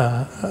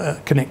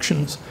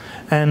connections.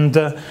 And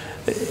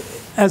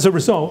as a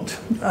result,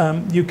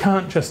 you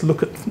can't just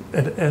look at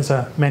it as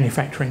a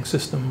manufacturing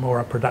system or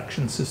a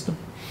production system.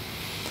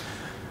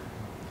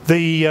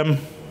 The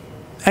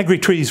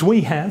agri-trees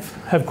we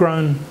have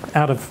grown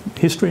out of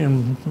history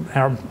and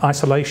our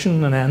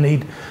isolation and our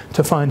need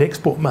to find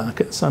export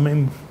markets. I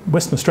mean,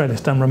 Western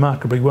Australia's done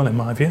remarkably well in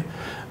my view.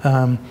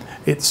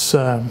 It's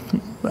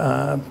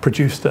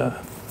produced a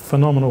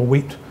phenomenal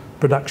wheat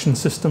production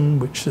system,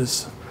 which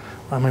is,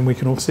 I mean, we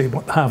can all see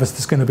what the harvest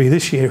is going to be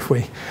this year if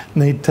we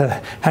need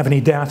to have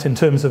any doubt in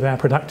terms of our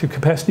productive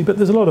capacity, but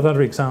there's a lot of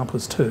other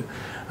examples too.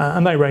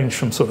 And they range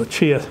from sort of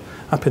chia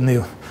up in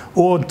the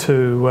Ord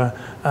to,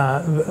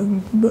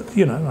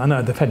 you know, I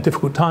know they've had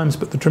difficult times,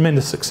 but the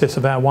tremendous success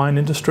of our wine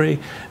industry.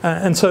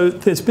 And so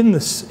there's been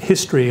this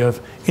history of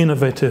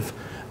innovative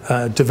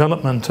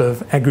development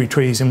of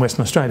agri-trees in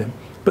Western Australia.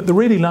 But the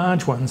really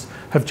large ones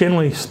have,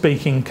 generally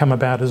speaking, come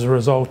about as a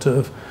result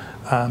of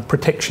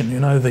protection, you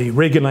know, the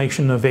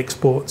regulation of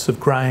exports of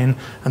grain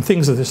and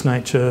things of this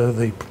nature,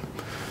 the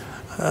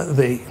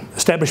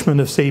establishment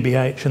of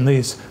CBH and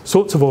these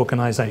sorts of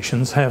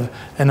organisations have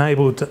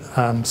enabled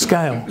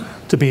scale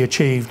to be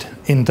achieved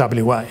in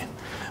WA.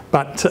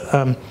 But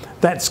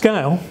that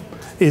scale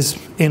is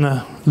in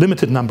a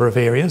limited number of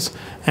areas,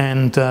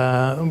 and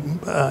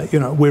you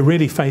know, we're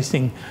really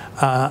facing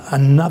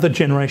another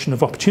generation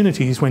of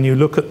opportunities when you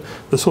look at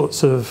the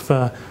sorts of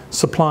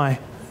supply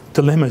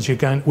dilemmas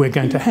we're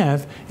going to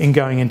have in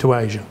going into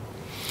Asia.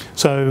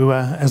 So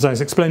as I was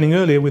explaining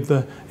earlier with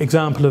the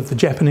example of the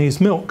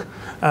Japanese milk,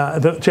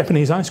 the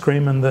Japanese ice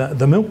cream and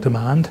the milk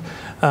demand,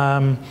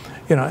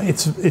 you know,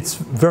 it's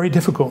very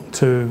difficult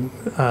to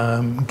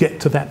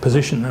get to that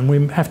position, and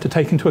we have to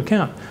take into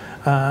account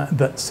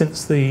that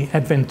since the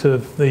advent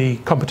of the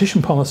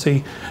competition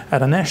policy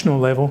at a national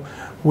level,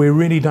 we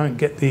really don't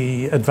get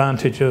the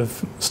advantage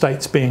of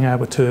states being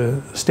able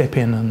to step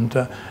in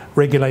and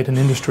regulate an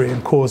industry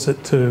and cause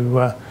it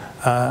to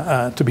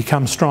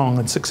become strong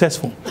and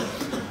successful.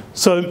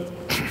 So,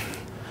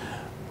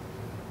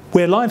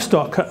 where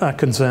livestock are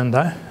concerned,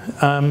 though,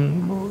 I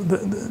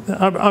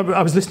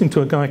was listening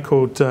to a guy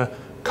called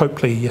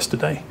Copley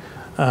yesterday,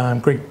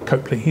 Greg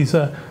Copley. He's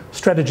a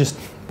strategist,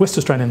 West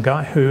Australian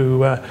guy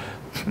who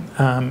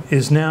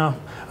is now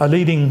a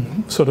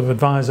leading sort of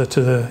advisor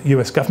to the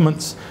US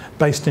governments,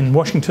 based in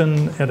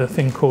Washington at a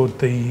thing called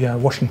the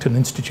Washington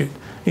Institute.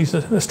 He's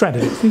a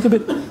strategist. He's a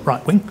bit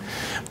right-wing,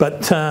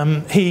 but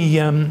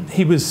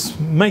he was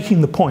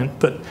making the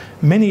point that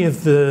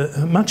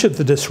much of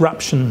the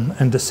disruption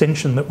and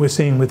dissension that we're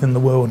seeing within the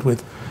world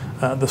with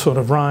the sort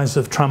of rise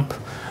of Trump,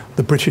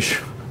 the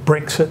British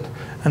Brexit,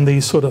 and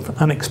these sort of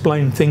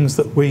unexplained things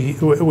that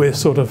we're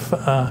sort of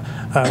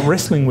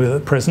wrestling with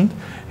at present,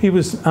 he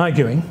was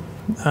arguing,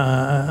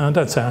 I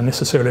don't say I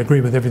necessarily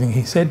agree with everything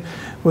he said,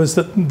 was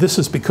that this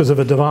is because of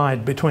a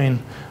divide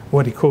between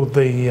what he called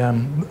the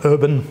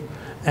urban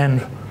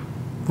and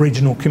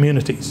regional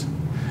communities.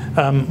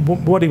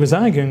 What he was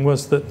arguing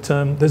was that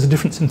there's a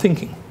difference in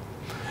thinking,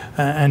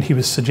 and he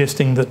was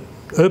suggesting that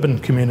urban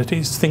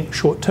communities think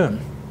short term,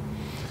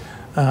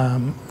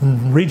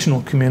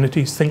 regional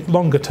communities think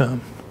longer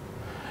term.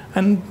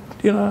 And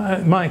you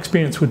know, my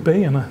experience would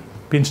be, and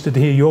be interested to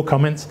hear your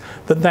comments,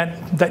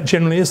 that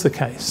generally is the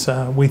case.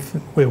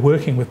 We're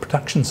working with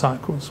production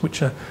cycles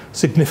which are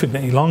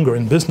significantly longer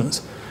in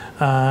business,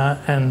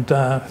 and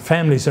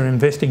families are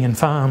investing in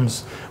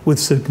farms with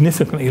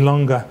significantly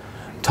longer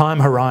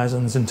time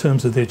horizons in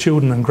terms of their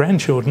children and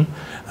grandchildren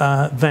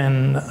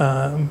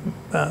than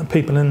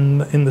people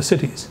in the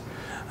cities.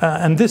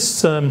 And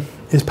this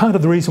is part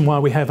of the reason why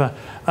we have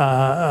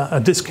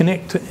a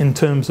disconnect in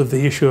terms of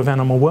the issue of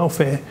animal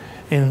welfare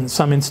in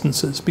some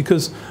instances,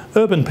 because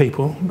urban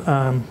people,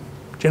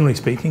 generally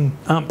speaking,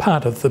 aren't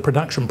part of the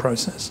production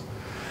process.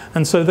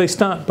 And so they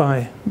start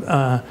by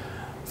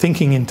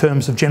thinking in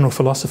terms of general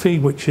philosophy,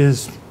 which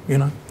is, you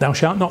know, thou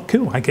shalt not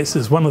kill, I guess,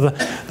 is one of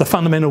the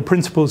fundamental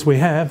principles we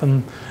have,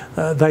 and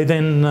they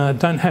then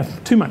don't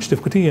have too much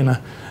difficulty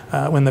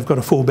when they've got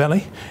a full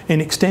belly in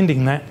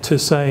extending that to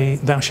say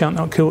thou shalt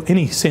not kill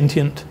any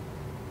sentient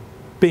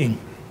being,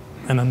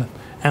 and an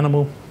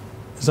animal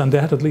is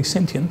undoubtedly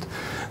sentient.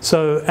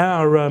 So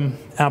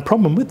our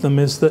problem with them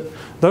is that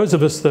those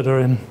of us that are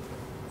in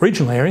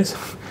regional areas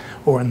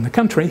or in the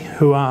country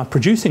who are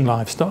producing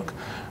livestock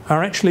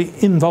are actually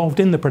involved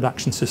in the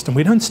production system.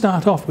 We don't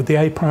start off with the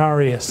a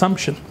priori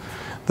assumption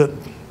that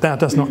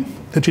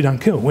that you don't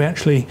kill. We're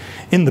actually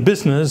in the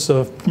business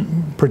of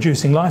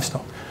producing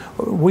livestock.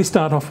 We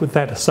start off with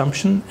that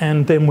assumption,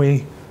 and then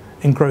we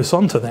engross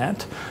onto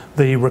that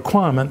the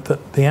requirement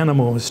that the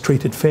animal is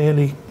treated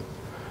fairly,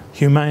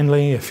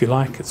 humanely, if you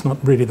like. It's not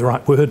really the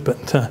right word,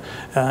 but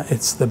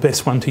it's the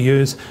best one to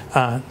use.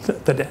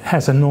 That it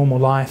has a normal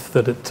life,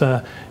 that it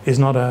is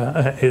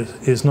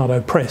not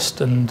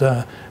oppressed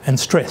and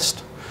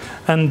stressed.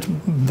 And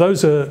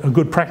those are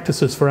good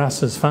practices for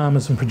us as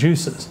farmers and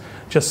producers,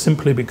 just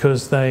simply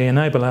because they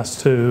enable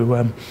us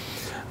to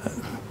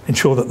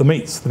ensure that the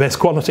meat's the best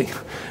quality.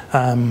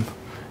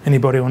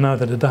 Anybody will know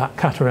that a dark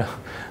cutter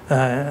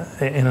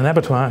in an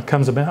abattoir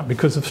comes about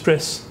because of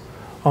stress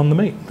on the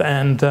meat,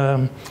 and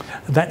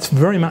that's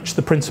very much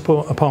the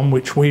principle upon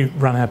which we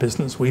run our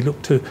business. We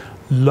look to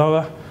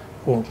lower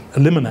or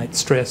eliminate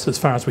stress as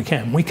far as we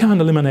can. We can't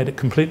eliminate it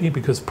completely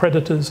because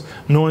predators,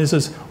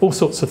 noises, all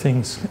sorts of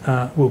things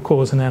will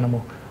cause an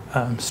animal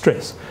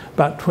stress,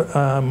 but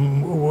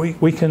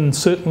we can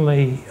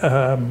certainly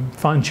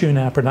fine-tune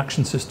our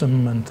production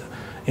system and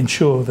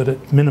ensure that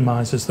it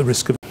minimises the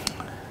risk of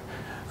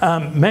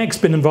MAG's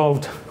been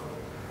involved,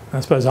 I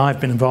suppose I've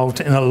been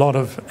involved in a lot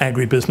of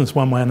agribusiness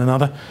one way and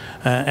another,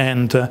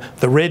 and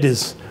the red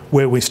is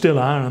where we still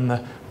are, and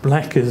the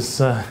black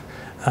is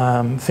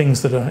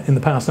things that are in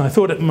the past. And I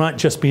thought it might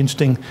just be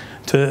interesting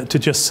to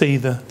just see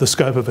the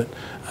scope of it.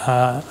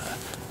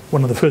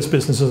 One of the first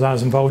businesses I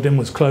was involved in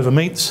was Clover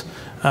Meats,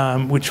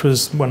 which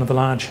was one of the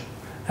large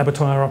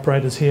abattoir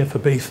operators here for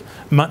beef,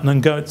 mutton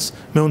and goats.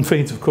 Milne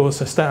Feeds, of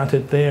course, I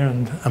started there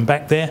and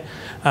back there.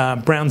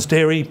 Brown's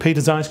Dairy,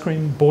 Peter's Ice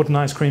Cream, Borden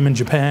Ice Cream in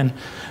Japan,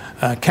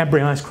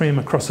 Cadbury Ice Cream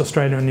across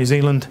Australia and New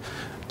Zealand,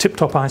 Tip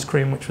Top Ice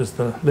Cream, which was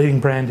the leading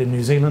brand in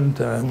New Zealand,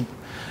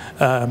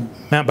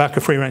 Mount Barker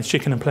Free Range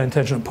Chicken and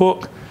Plantagenet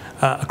Pork.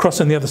 Across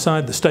on the other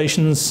side, the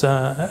stations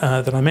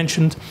that I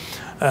mentioned,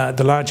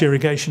 the large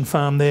irrigation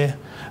farm there,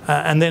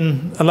 and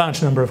then a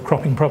large number of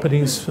cropping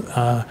properties.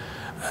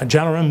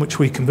 Jallaram, which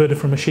we converted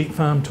from a sheep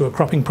farm to a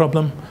cropping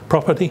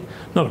property.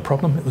 Not a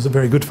problem, it was a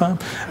very good farm.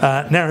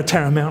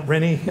 Narrowtarra Mount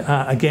Rennie,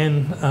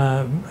 again,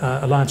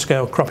 a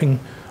large-scale cropping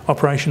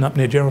operation up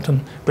near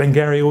Geraldton.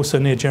 Glengarry, also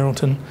near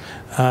Geraldton.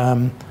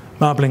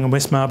 Marbling and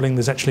West Marbling,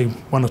 there's actually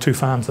one or two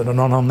farms that are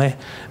not on there.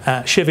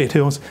 Cheviot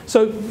Hills.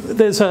 So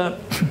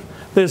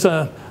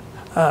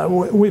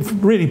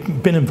we've really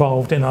been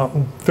involved in a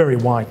very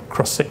wide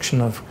cross-section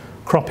of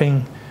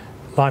cropping,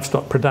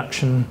 livestock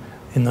production,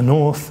 in the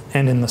north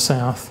and in the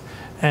south,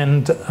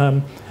 and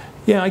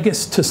yeah, I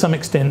guess to some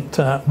extent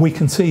we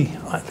can see,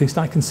 at least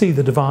I can see,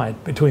 the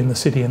divide between the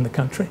city and the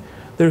country.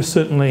 There is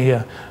certainly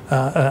a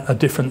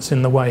difference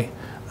in the way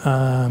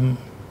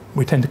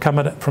we tend to come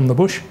at it from the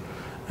bush,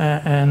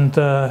 and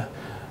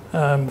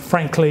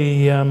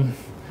frankly, in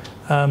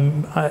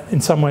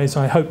some ways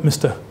I hope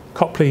Mr.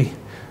 Copley,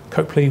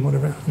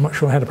 whatever, I'm not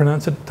sure how to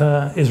pronounce it,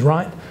 is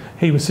right.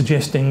 He was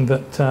suggesting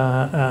that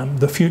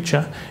the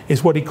future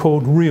is what he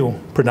called real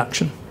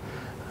production,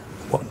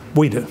 what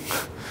we do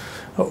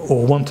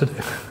or want to do,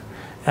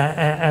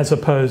 as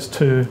opposed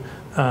to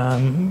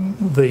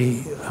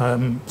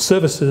the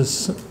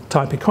services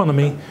type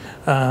economy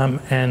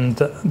and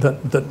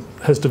that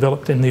has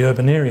developed in the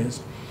urban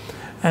areas.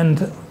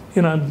 And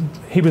you know,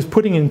 he was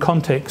putting in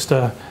context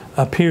a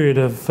period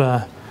of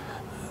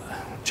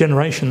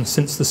generations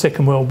since the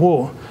Second World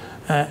War,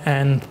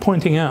 and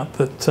pointing out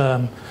that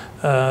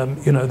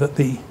you know, that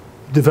the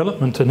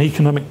development and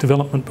economic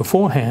development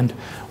beforehand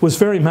was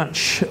very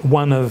much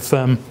one of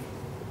the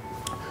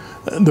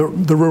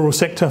rural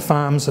sector,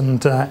 farms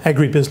and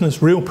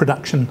agribusiness. Real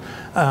production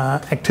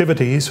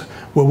activities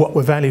were what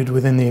were valued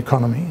within the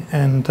economy,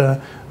 and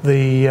you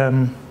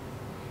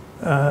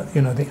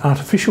know, the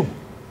artificial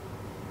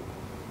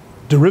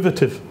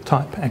derivative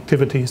type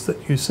activities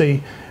that you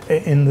see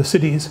in the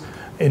cities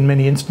in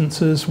many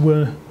instances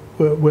were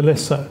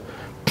less so.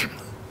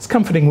 It's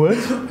comforting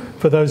words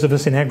for those of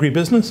us in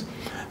agribusiness.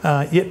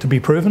 Yet to be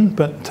proven,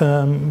 but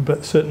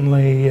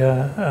certainly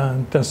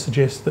does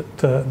suggest that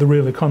the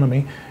real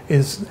economy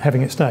is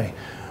having its day.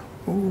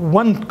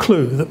 One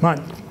clue that might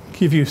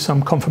give you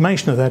some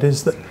confirmation of that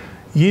is that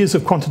years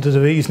of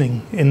quantitative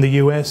easing in the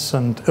US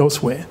and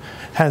elsewhere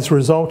has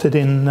resulted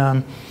in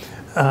an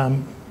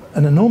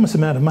enormous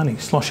amount of money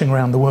sloshing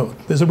around the world.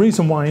 There's a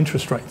reason why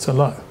interest rates are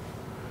low.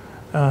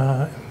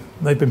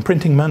 They've been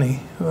printing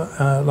money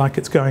like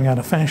it's going out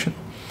of fashion.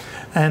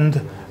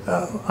 And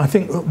I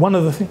think one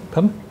of the things...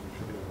 Pardon?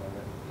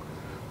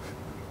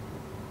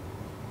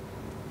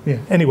 Yeah,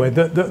 anyway, I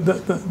don't know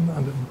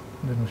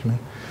what you mean.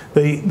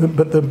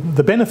 But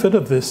the benefit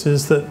of this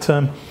is that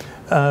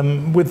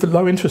with the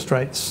low interest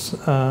rates,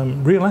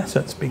 real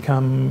assets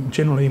become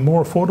generally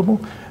more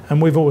affordable,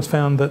 and we've always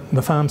found that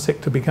the farm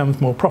sector becomes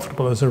more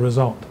profitable as a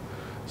result.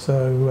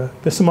 So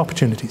there's some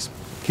opportunities.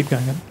 Keep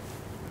going on.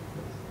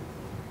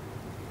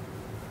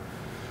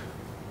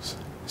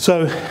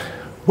 So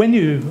when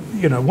you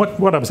know,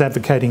 what I was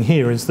advocating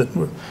here is that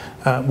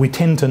we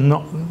tend to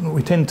not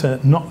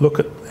look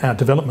at our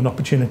development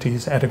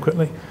opportunities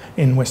adequately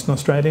in Western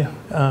Australia.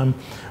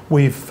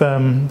 We've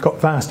got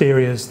vast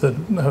areas that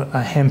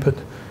are hampered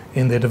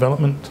in their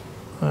development.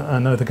 I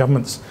know the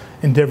government's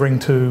endeavouring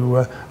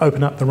to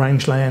open up the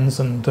rangelands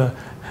and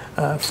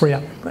free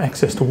up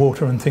access to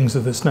water and things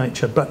of this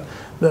nature. But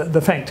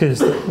the fact is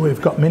that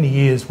we've got many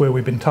years where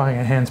we've been tying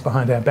our hands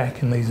behind our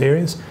back in these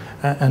areas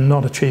and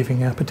not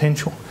achieving our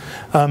potential.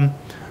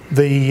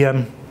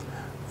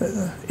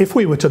 If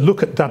we were to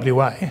look at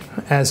WA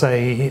as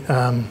a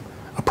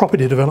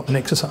property development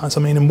exercise,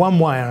 I mean, in one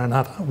way or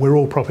another, we're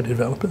all property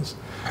developers.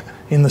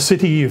 In the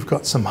city, you've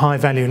got some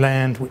high-value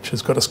land which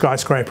has got a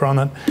skyscraper on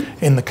it.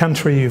 In the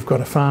country, you've got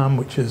a farm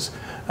which is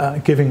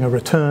giving a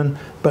return,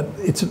 but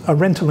it's a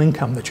rental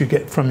income that you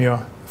get from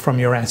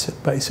your asset,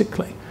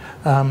 basically.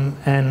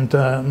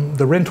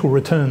 The rental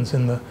returns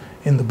in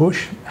the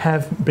bush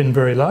have been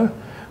very low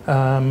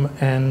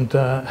and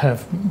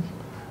have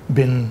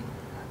been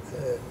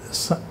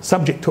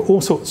subject to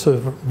all sorts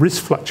of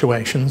risk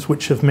fluctuations,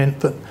 which have meant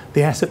that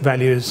the asset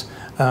values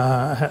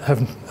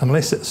have,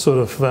 unless it's sort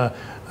of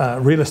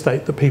real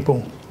estate that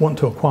people want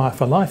to acquire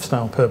for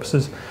lifestyle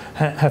purposes,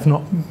 have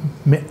not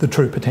met the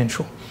true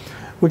potential.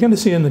 We're going to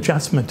see an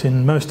adjustment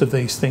in most of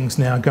these things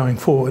now going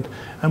forward,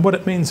 and what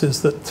it means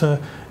is that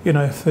you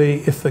know, if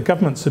the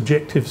government's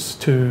objectives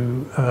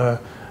to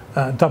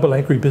double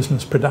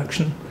agribusiness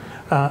production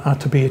are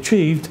to be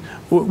achieved,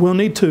 we'll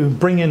need to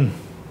bring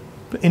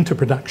into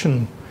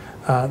production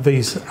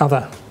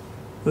the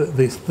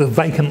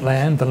vacant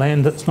land, the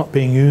land that's not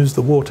being used,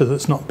 the water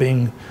that's not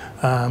being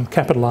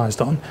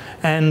capitalised on,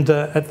 and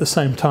at the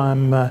same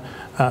time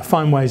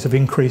find ways of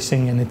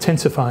increasing and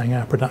intensifying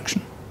our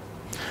production.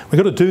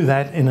 We've got to do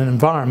that in an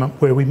environment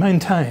where we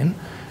maintain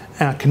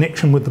our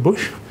connection with the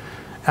bush,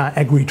 our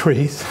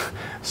agri-trees,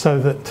 so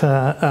that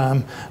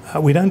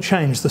we don't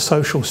change the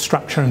social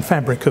structure and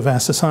fabric of our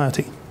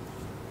society.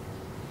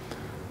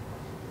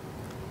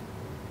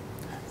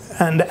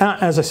 And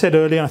as I said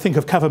earlier, I think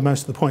I've covered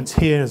most of the points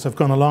here as I've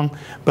gone along,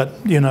 but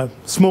you know,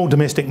 small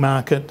domestic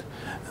market,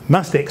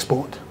 must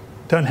export,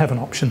 don't have an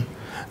option.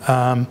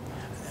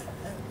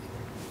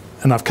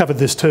 And I've covered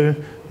this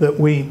too, that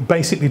we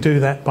basically do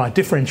that by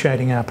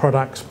differentiating our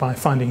products, by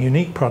finding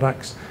unique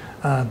products,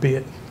 be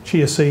it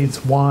chia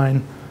seeds,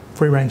 wine,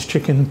 free-range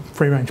chicken,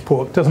 free-range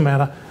pork, doesn't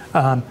matter.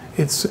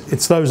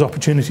 It's those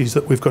opportunities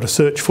that we've got to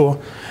search for.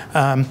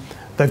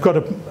 They've got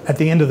to, at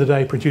the end of the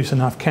day, produce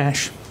enough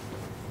cash.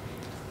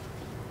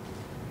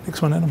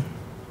 Next one, Adam.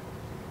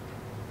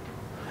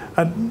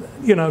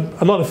 You know,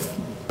 a lot of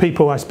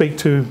people I speak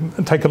to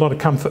take a lot of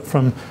comfort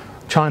from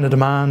China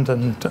demand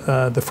and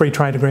the free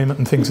trade agreement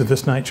and things of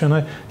this nature, and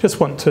I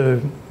just want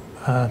to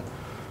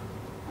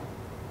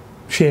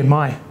share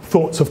my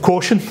thoughts of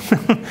caution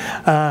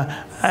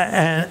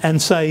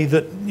and say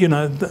that, you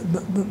know,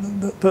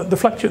 the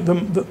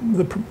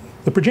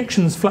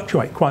projections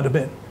fluctuate quite a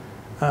bit.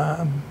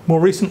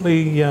 More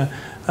recently,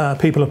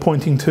 people are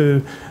pointing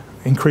to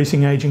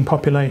increasing ageing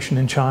population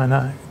in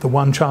China, the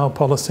one-child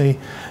policy,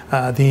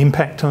 the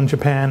impact on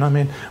Japan. I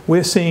mean,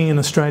 we're seeing in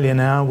Australia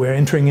now, we're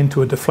entering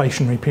into a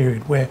deflationary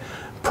period where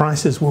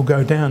prices will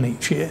go down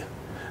each year.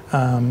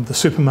 The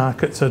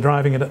supermarkets are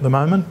driving it at the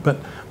moment, but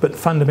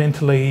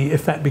fundamentally,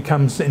 if that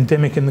becomes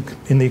endemic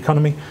in the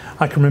economy,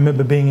 I can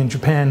remember being in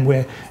Japan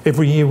where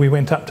every year we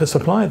went up to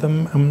supply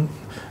them, and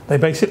they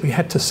basically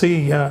had to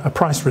see a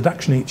price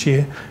reduction each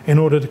year in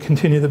order to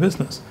continue the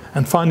business.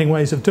 And finding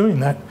ways of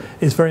doing that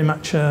is very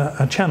much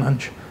a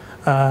challenge,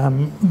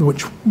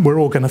 which we're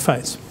all going to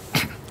face.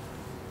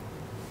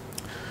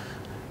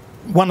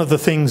 One of the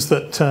things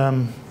that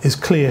is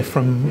clear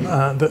from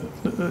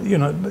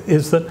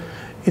is that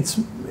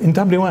in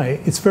WA,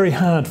 it's very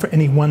hard for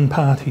any one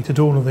party to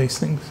do all of these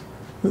things,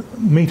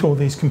 meet all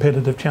these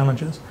competitive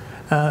challenges.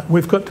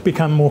 We've got to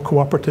become more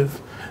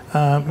cooperative.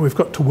 We've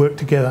got to work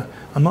together.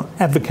 I'm not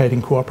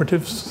advocating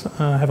cooperatives.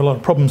 I have a lot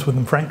of problems with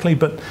them, frankly,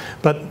 but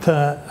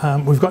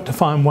we've got to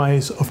find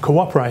ways of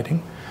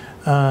cooperating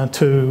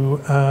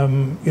to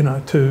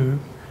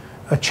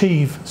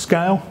achieve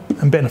scale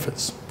and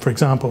benefits. For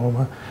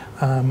example,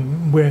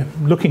 we're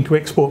looking to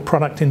export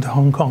product into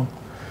Hong Kong.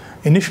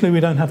 Initially we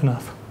don't have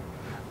enough,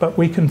 but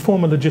we can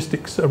form a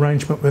logistics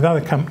arrangement with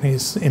other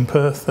companies in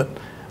Perth that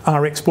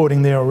are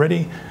exporting there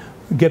already,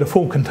 get a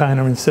full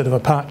container instead of a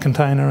part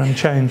container, and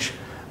change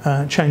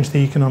the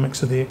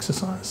economics of the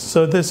exercise.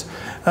 So there's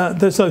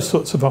those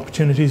sorts of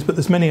opportunities, but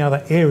there's many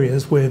other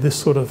areas where this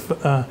sort of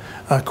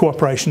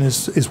cooperation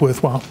is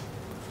worthwhile.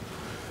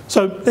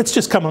 So let's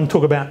just come on and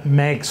talk about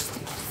MAG's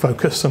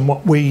focus and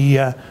what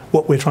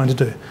we're trying to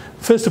do.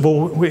 First of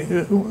all,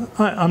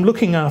 I'm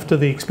looking after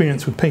the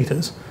experience with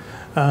Peters,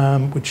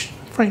 which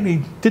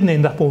frankly didn't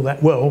end up all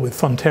that well, with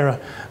Fonterra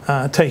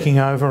taking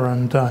over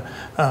and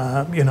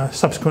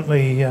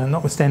subsequently,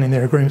 notwithstanding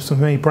their agreements with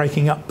me,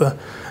 breaking up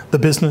the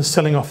business,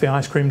 selling off the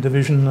ice cream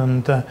division,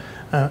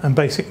 and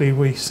basically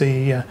we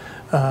see a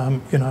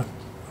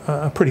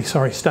pretty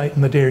sorry state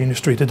in the dairy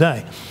industry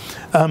today.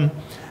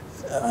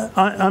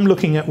 I'm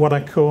looking at what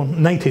I call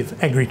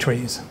native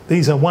agri-trees.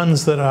 These are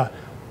ones that are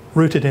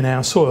rooted in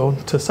our soil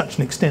to such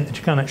an extent that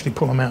you can't actually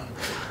pull them out.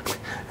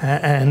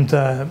 And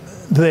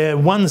they're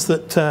ones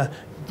that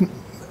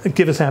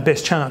give us our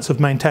best chance of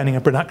maintaining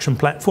a production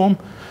platform.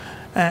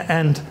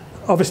 And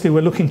obviously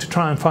we're looking to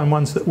try and find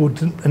ones that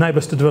would enable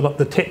us to develop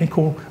the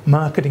technical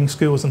marketing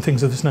skills and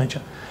things of this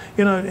nature.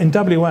 You know, in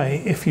WA,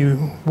 if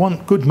you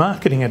want good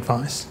marketing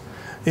advice,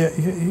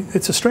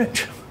 it's a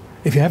stretch.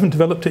 If you haven't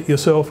developed it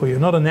yourself or you're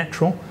not a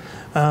natural,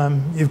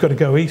 you've got to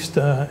go east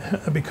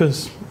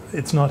because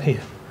it's not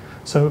here.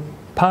 So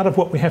part of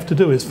what we have to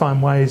do is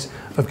find ways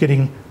of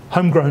getting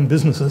homegrown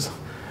businesses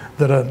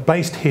that are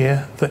based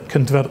here that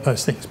can develop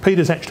those things.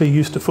 Peters actually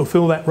used to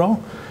fulfil that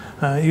role.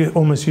 It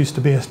almost used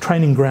to be a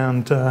training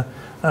ground for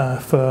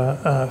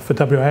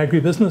WA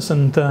Agribusiness,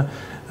 and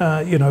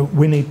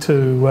we need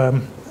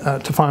to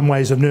find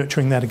ways of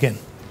nurturing that again.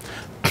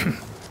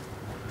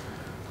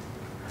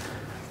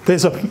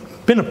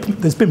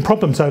 There's been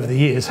problems over the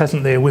years,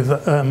 hasn't there,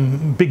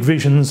 with big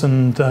visions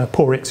and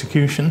poor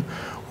execution,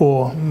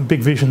 or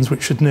big visions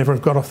which should never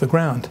have got off the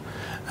ground.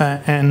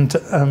 And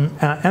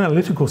our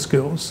analytical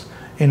skills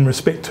in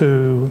respect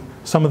to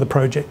some of the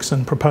projects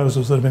and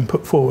proposals that have been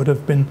put forward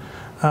have been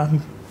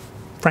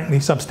frankly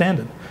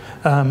substandard.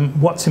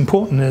 What's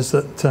important is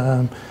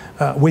that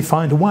we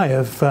find a way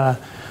of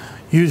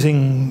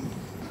using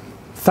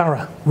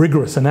thorough,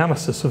 rigorous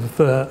analysis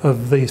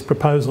of these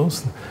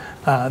proposals,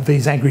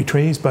 these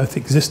agri-trees, both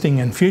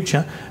existing and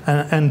future,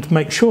 and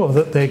make sure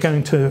that they're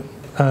going to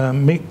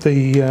meet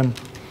the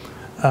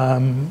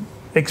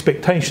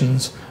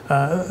expectations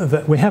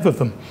that we have of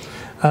them.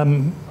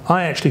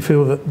 I actually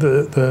feel that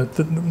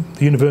the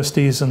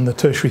universities and the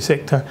tertiary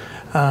sector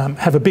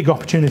have a big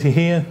opportunity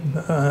here.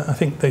 I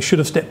think they should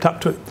have stepped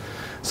up to it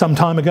some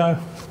time ago.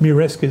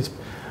 Muresk is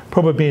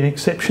probably an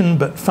exception,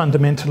 but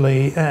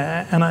fundamentally,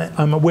 and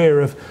I'm aware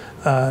of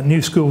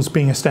new schools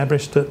being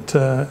established at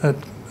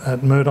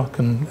Murdoch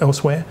and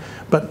elsewhere,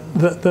 but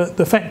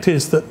the fact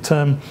is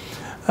that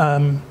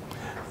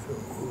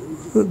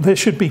there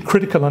should be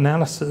critical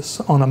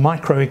analysis on a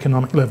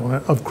microeconomic level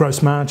of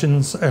gross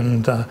margins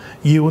and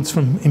yields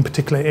from in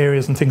particular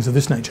areas and things of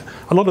this nature.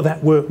 A lot of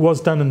that work was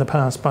done in the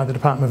past by the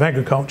Department of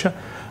Agriculture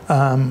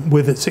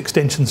with its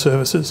extension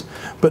services,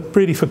 but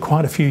really for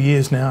quite a few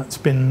years now it's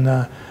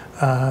been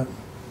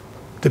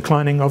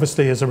declining,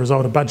 obviously as a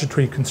result of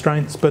budgetary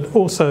constraints, but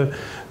also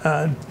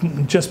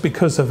just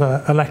because of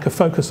a lack of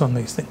focus on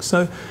these things.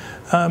 So,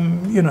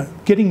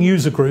 getting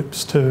user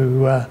groups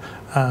to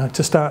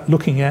start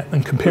looking at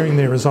and comparing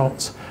their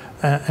results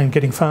and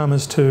getting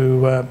farmers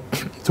to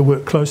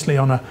work closely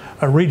on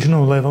a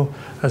regional level,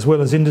 as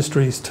well as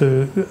industries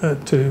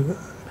to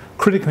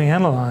critically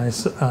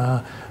analyse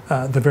the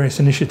various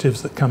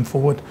initiatives that come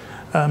forward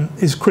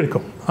is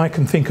critical. I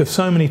can think of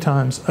so many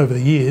times over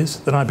the years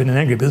that I've been in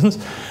agribusiness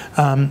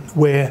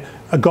where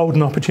a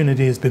golden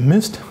opportunity has been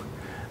missed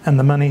and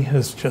the money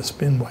has just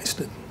been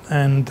wasted.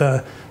 And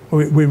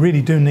we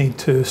really do need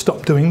to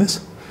stop doing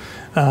this.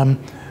 With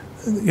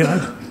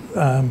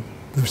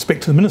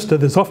respect to the Minister,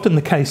 there's often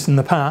the case in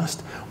the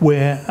past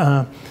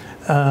where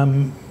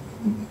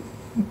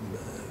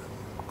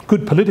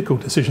good political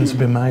decisions have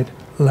been made,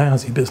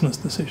 lousy business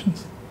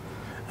decisions.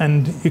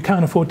 And you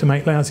can't afford to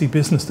make lousy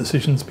business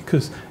decisions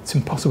because it's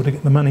impossible to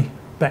get the money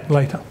back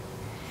later.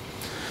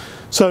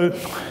 So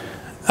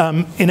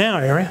in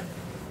our area,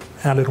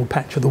 our little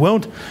patch of the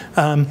world,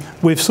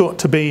 we've sought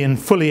to be in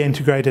fully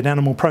integrated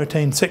animal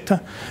protein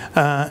sector,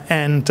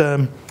 and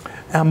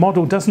our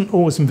model doesn't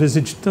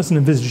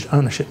envisage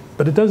ownership,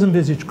 but it does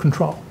envisage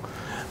control.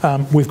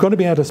 We've got to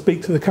be able to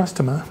speak to the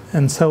customer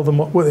and sell them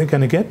what they're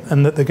going to get,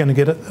 and that they're going to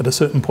get it at a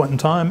certain point in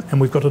time,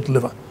 and we've got to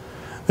deliver.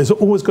 There's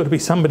always got to be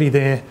somebody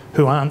there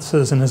who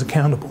answers and is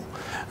accountable.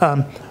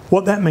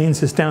 What that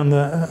means is down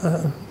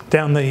the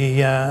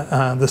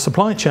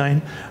supply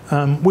chain,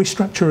 we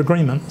structure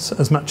agreements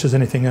as much as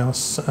anything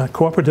else,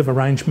 cooperative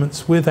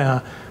arrangements with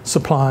our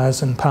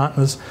suppliers and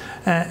partners,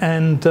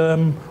 and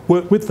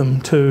work with them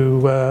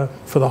to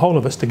for the whole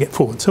of us to get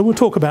forward. So we'll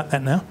talk about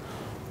that now.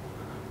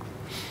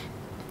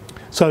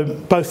 So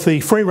both the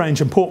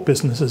free-range and pork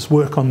businesses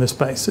work on this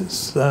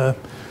basis. The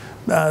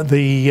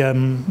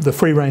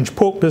free-range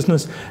pork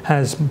business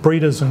has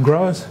breeders and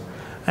growers,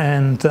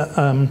 and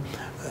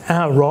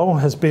our role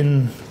has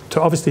been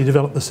to obviously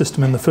develop the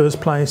system in the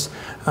first place,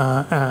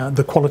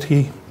 the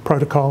quality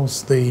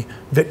protocols, the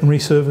veterinary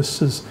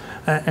services,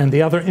 and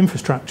the other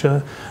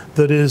infrastructure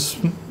that is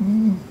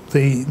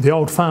the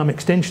old farm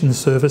extension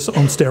service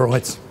on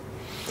steroids.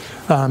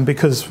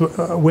 Because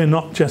we're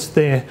not just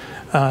there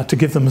to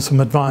give them some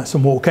advice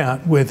and walk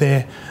out. We're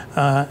there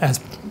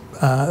as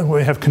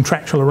we have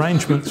contractual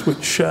arrangements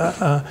which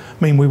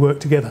mean we work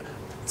together.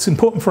 It's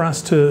important for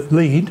us to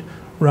lead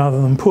rather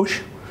than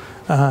push,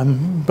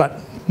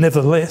 but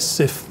nevertheless,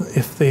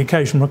 if the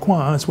occasion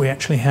requires, we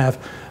actually have,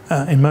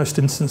 in most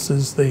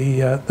instances,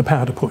 the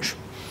power to push.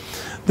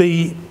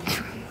 The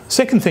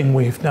second thing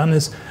we've done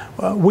is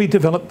we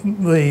develop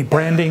the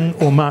branding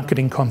or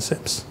marketing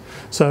concepts.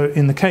 So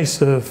in the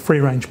case of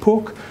free-range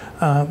pork,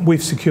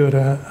 we've secured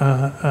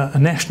a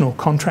national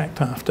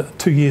contract after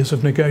 2 years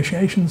of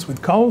negotiations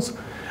with Coles,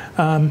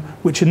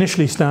 which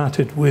initially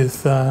started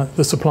with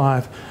the supply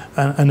of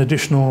an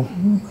additional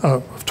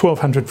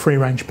 1,200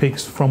 free-range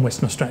pigs from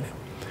Western Australia.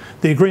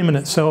 The agreement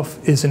itself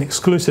is an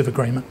exclusive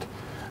agreement.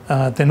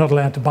 They're not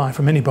allowed to buy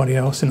from anybody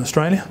else in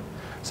Australia,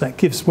 so that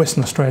gives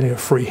Western Australia a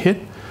free hit.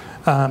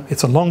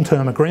 It's a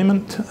long-term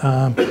agreement,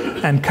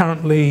 and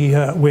currently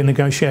we're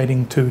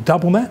negotiating to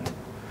double that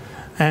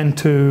and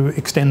to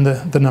extend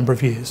the number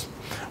of years.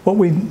 What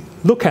we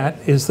look at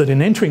is that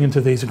in entering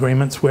into these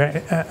agreements,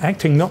 we're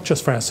acting not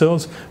just for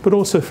ourselves, but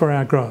also for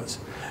our growers.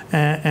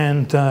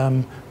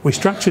 And we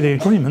structure the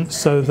agreements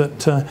so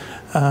that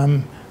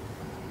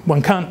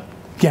one can't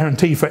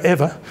guarantee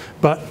forever,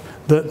 but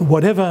that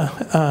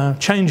whatever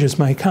changes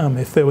may come,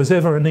 if there was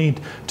ever a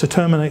need to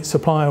terminate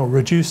supply or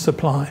reduce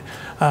supply,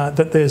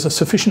 that there's a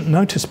sufficient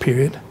notice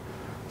period.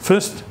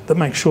 First, that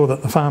makes sure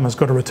that the farmer's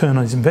got a return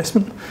on his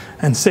investment,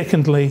 and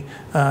secondly,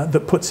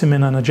 that puts him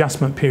in an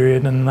adjustment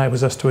period and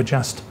enables us to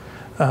adjust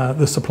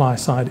the supply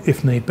side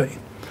if need be.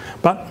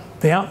 But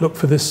the outlook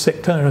for this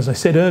sector, as I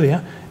said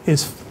earlier,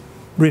 is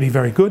really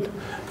very good.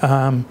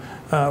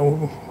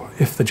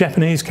 If the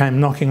Japanese came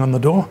knocking on the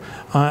door,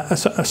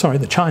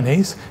 the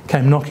Chinese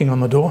came knocking on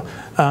the door,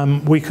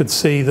 we could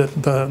see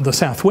that the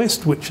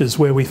southwest, which is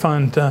where we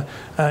find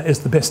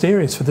is the best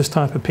areas for this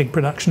type of pig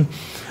production,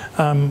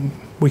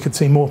 we could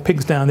see more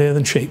pigs down there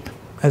than sheep.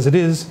 As it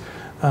is,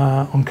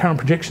 on current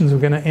projections, we're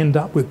going to end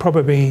up with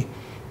probably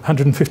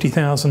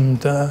 150,000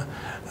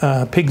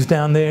 pigs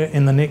down there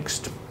in the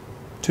next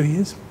 2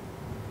 years.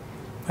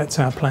 That's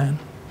our plan.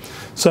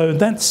 So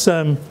that's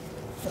the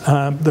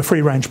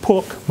free-range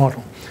pork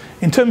model.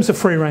 In terms of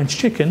free-range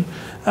chicken,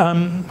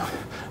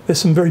 there's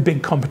some very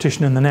big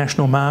competition in the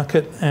national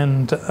market,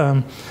 and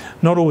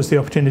not always the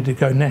opportunity to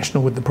go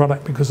national with the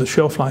product because of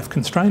shelf life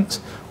constraints,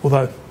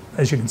 although,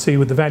 as you can see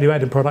with the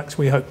value-added products,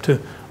 we hope to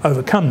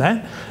overcome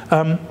that.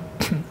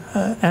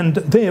 And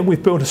there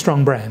we've built a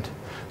strong brand.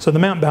 So the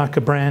Mount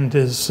Barker brand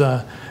is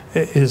a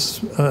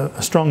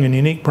strong and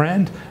unique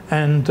brand,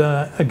 and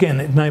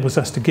again, it enables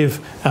us to give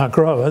our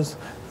growers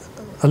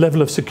a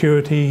level of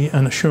security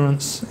and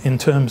assurance in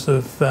terms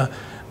of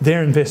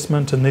their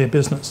investment and their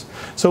business.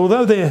 So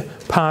although they're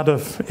part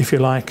of, if you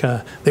like,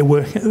 their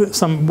work,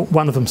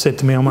 one of them said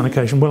to me on one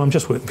occasion, well, I'm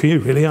just working for you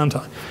really, aren't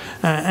I?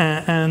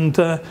 And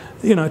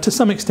you know, to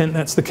some extent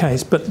that's the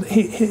case, but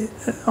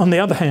on the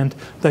other hand,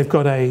 they've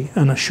got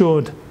an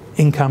assured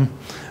income.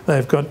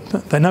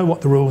 They know what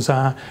the rules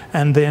are,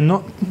 and they're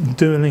not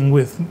dealing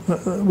with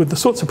the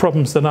sorts of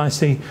problems that I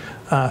see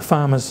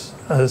farmers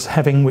as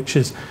having, which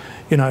is,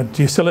 you know,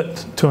 do you sell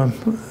it to them?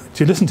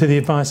 Do you listen to the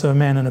advice of a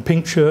man in a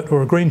pink shirt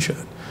or a green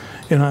shirt?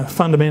 You know,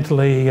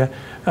 fundamentally,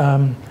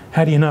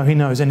 how do you know he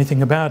knows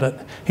anything about it?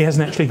 He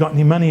hasn't actually got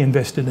any money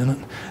invested in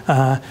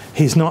it.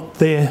 He's not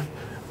there,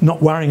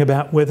 not worrying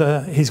about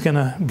whether he's going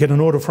to get an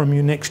order from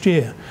you next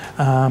year.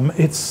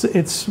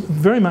 It's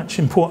very much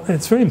important.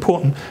 It's very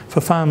important for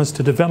farmers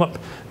to develop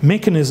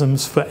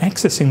mechanisms for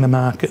accessing the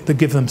market that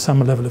give them some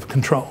level of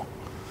control,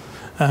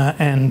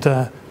 and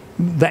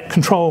that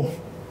control.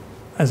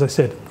 As I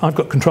said, I've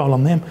got control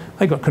on them,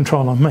 they've got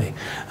control on me.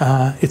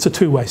 It's a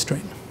two-way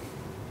street.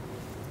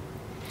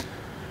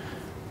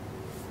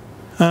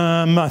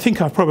 I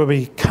think I've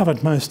probably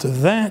covered most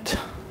of that.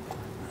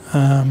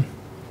 And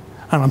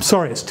I'm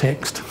sorry it's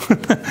text.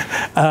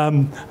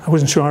 I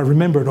wasn't sure I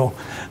remember it all.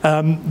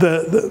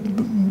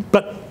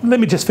 But let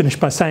me just finish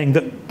by saying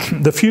that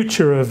the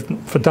future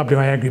for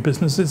WA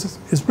agribusiness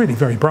is really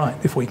very bright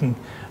if we can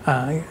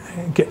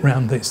get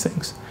round these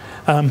things.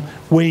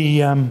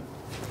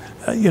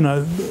 You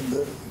know,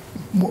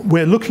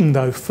 we're looking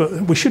though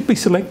we should be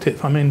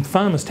selective. I mean,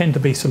 farmers tend to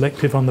be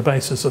selective on the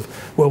basis of,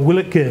 well, will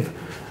it give,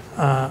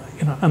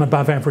 you know, an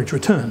above average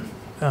return?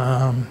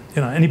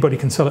 You know, anybody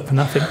can sell it for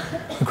nothing.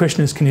 The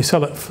question is, can you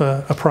sell it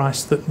for a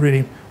price that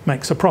really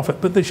makes a profit?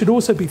 But they should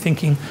also be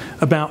thinking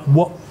about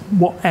what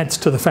adds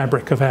to the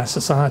fabric of our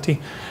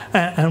society.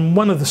 And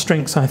one of the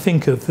strengths, I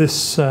think, of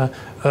this,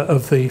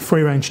 of the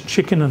free-range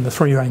chicken and the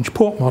free-range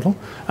pork model,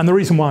 and the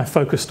reason why I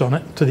focused on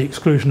it to the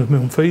exclusion of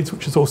Milne Feeds,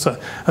 which is also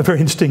a very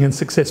interesting and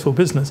successful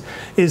business,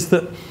 is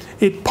that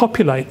it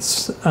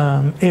populates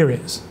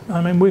areas.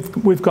 I mean,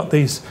 we've got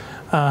these,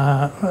 you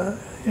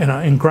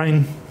know, in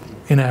grain,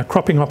 in our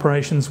cropping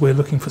operations, we're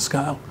looking for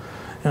scale.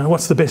 You know,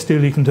 what's the best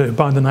deal you can do?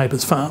 Buy the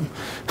neighbour's farm,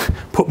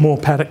 put more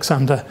paddocks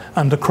under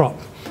crop.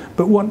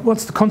 But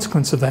what's the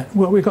consequence of that?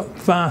 Well, we've got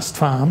vast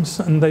farms,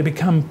 and they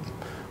become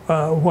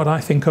what I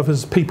think of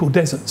as people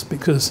deserts,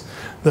 because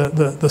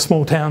the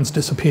small towns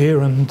disappear,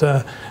 and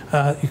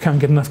you can't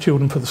get enough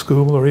children for the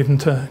school or even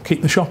to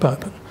keep the shop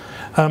open.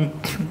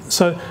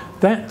 So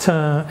that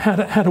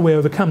how do we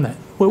overcome that?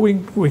 Well, we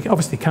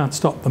obviously can't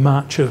stop the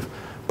march of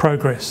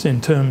progress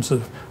in terms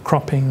of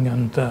cropping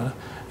and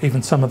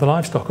even some of the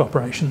livestock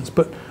operations,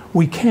 but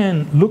we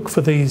can look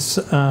for these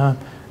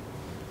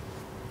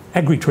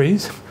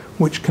agri-trees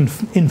which can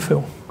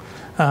infill.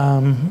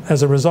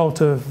 As a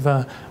result of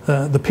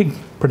the pig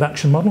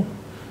production model,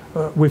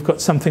 we've got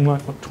something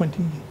like, what,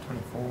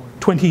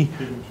 20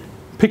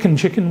 pig and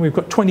chicken. We've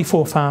got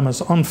 24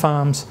 farmers on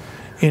farms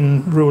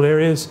in rural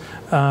areas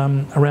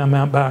around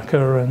Mount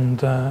Barker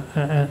and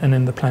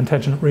in the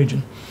Plantagenet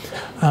region.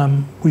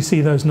 We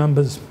see those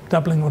numbers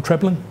doubling or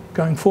trebling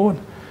going forward,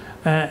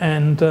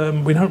 and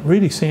we don't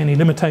really see any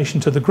limitation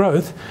to the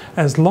growth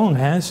as long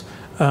as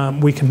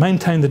we can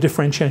maintain the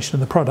differentiation of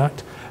the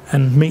product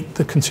and meet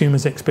the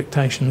consumer's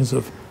expectations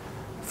of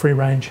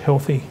free-range,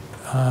 healthy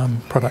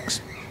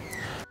products.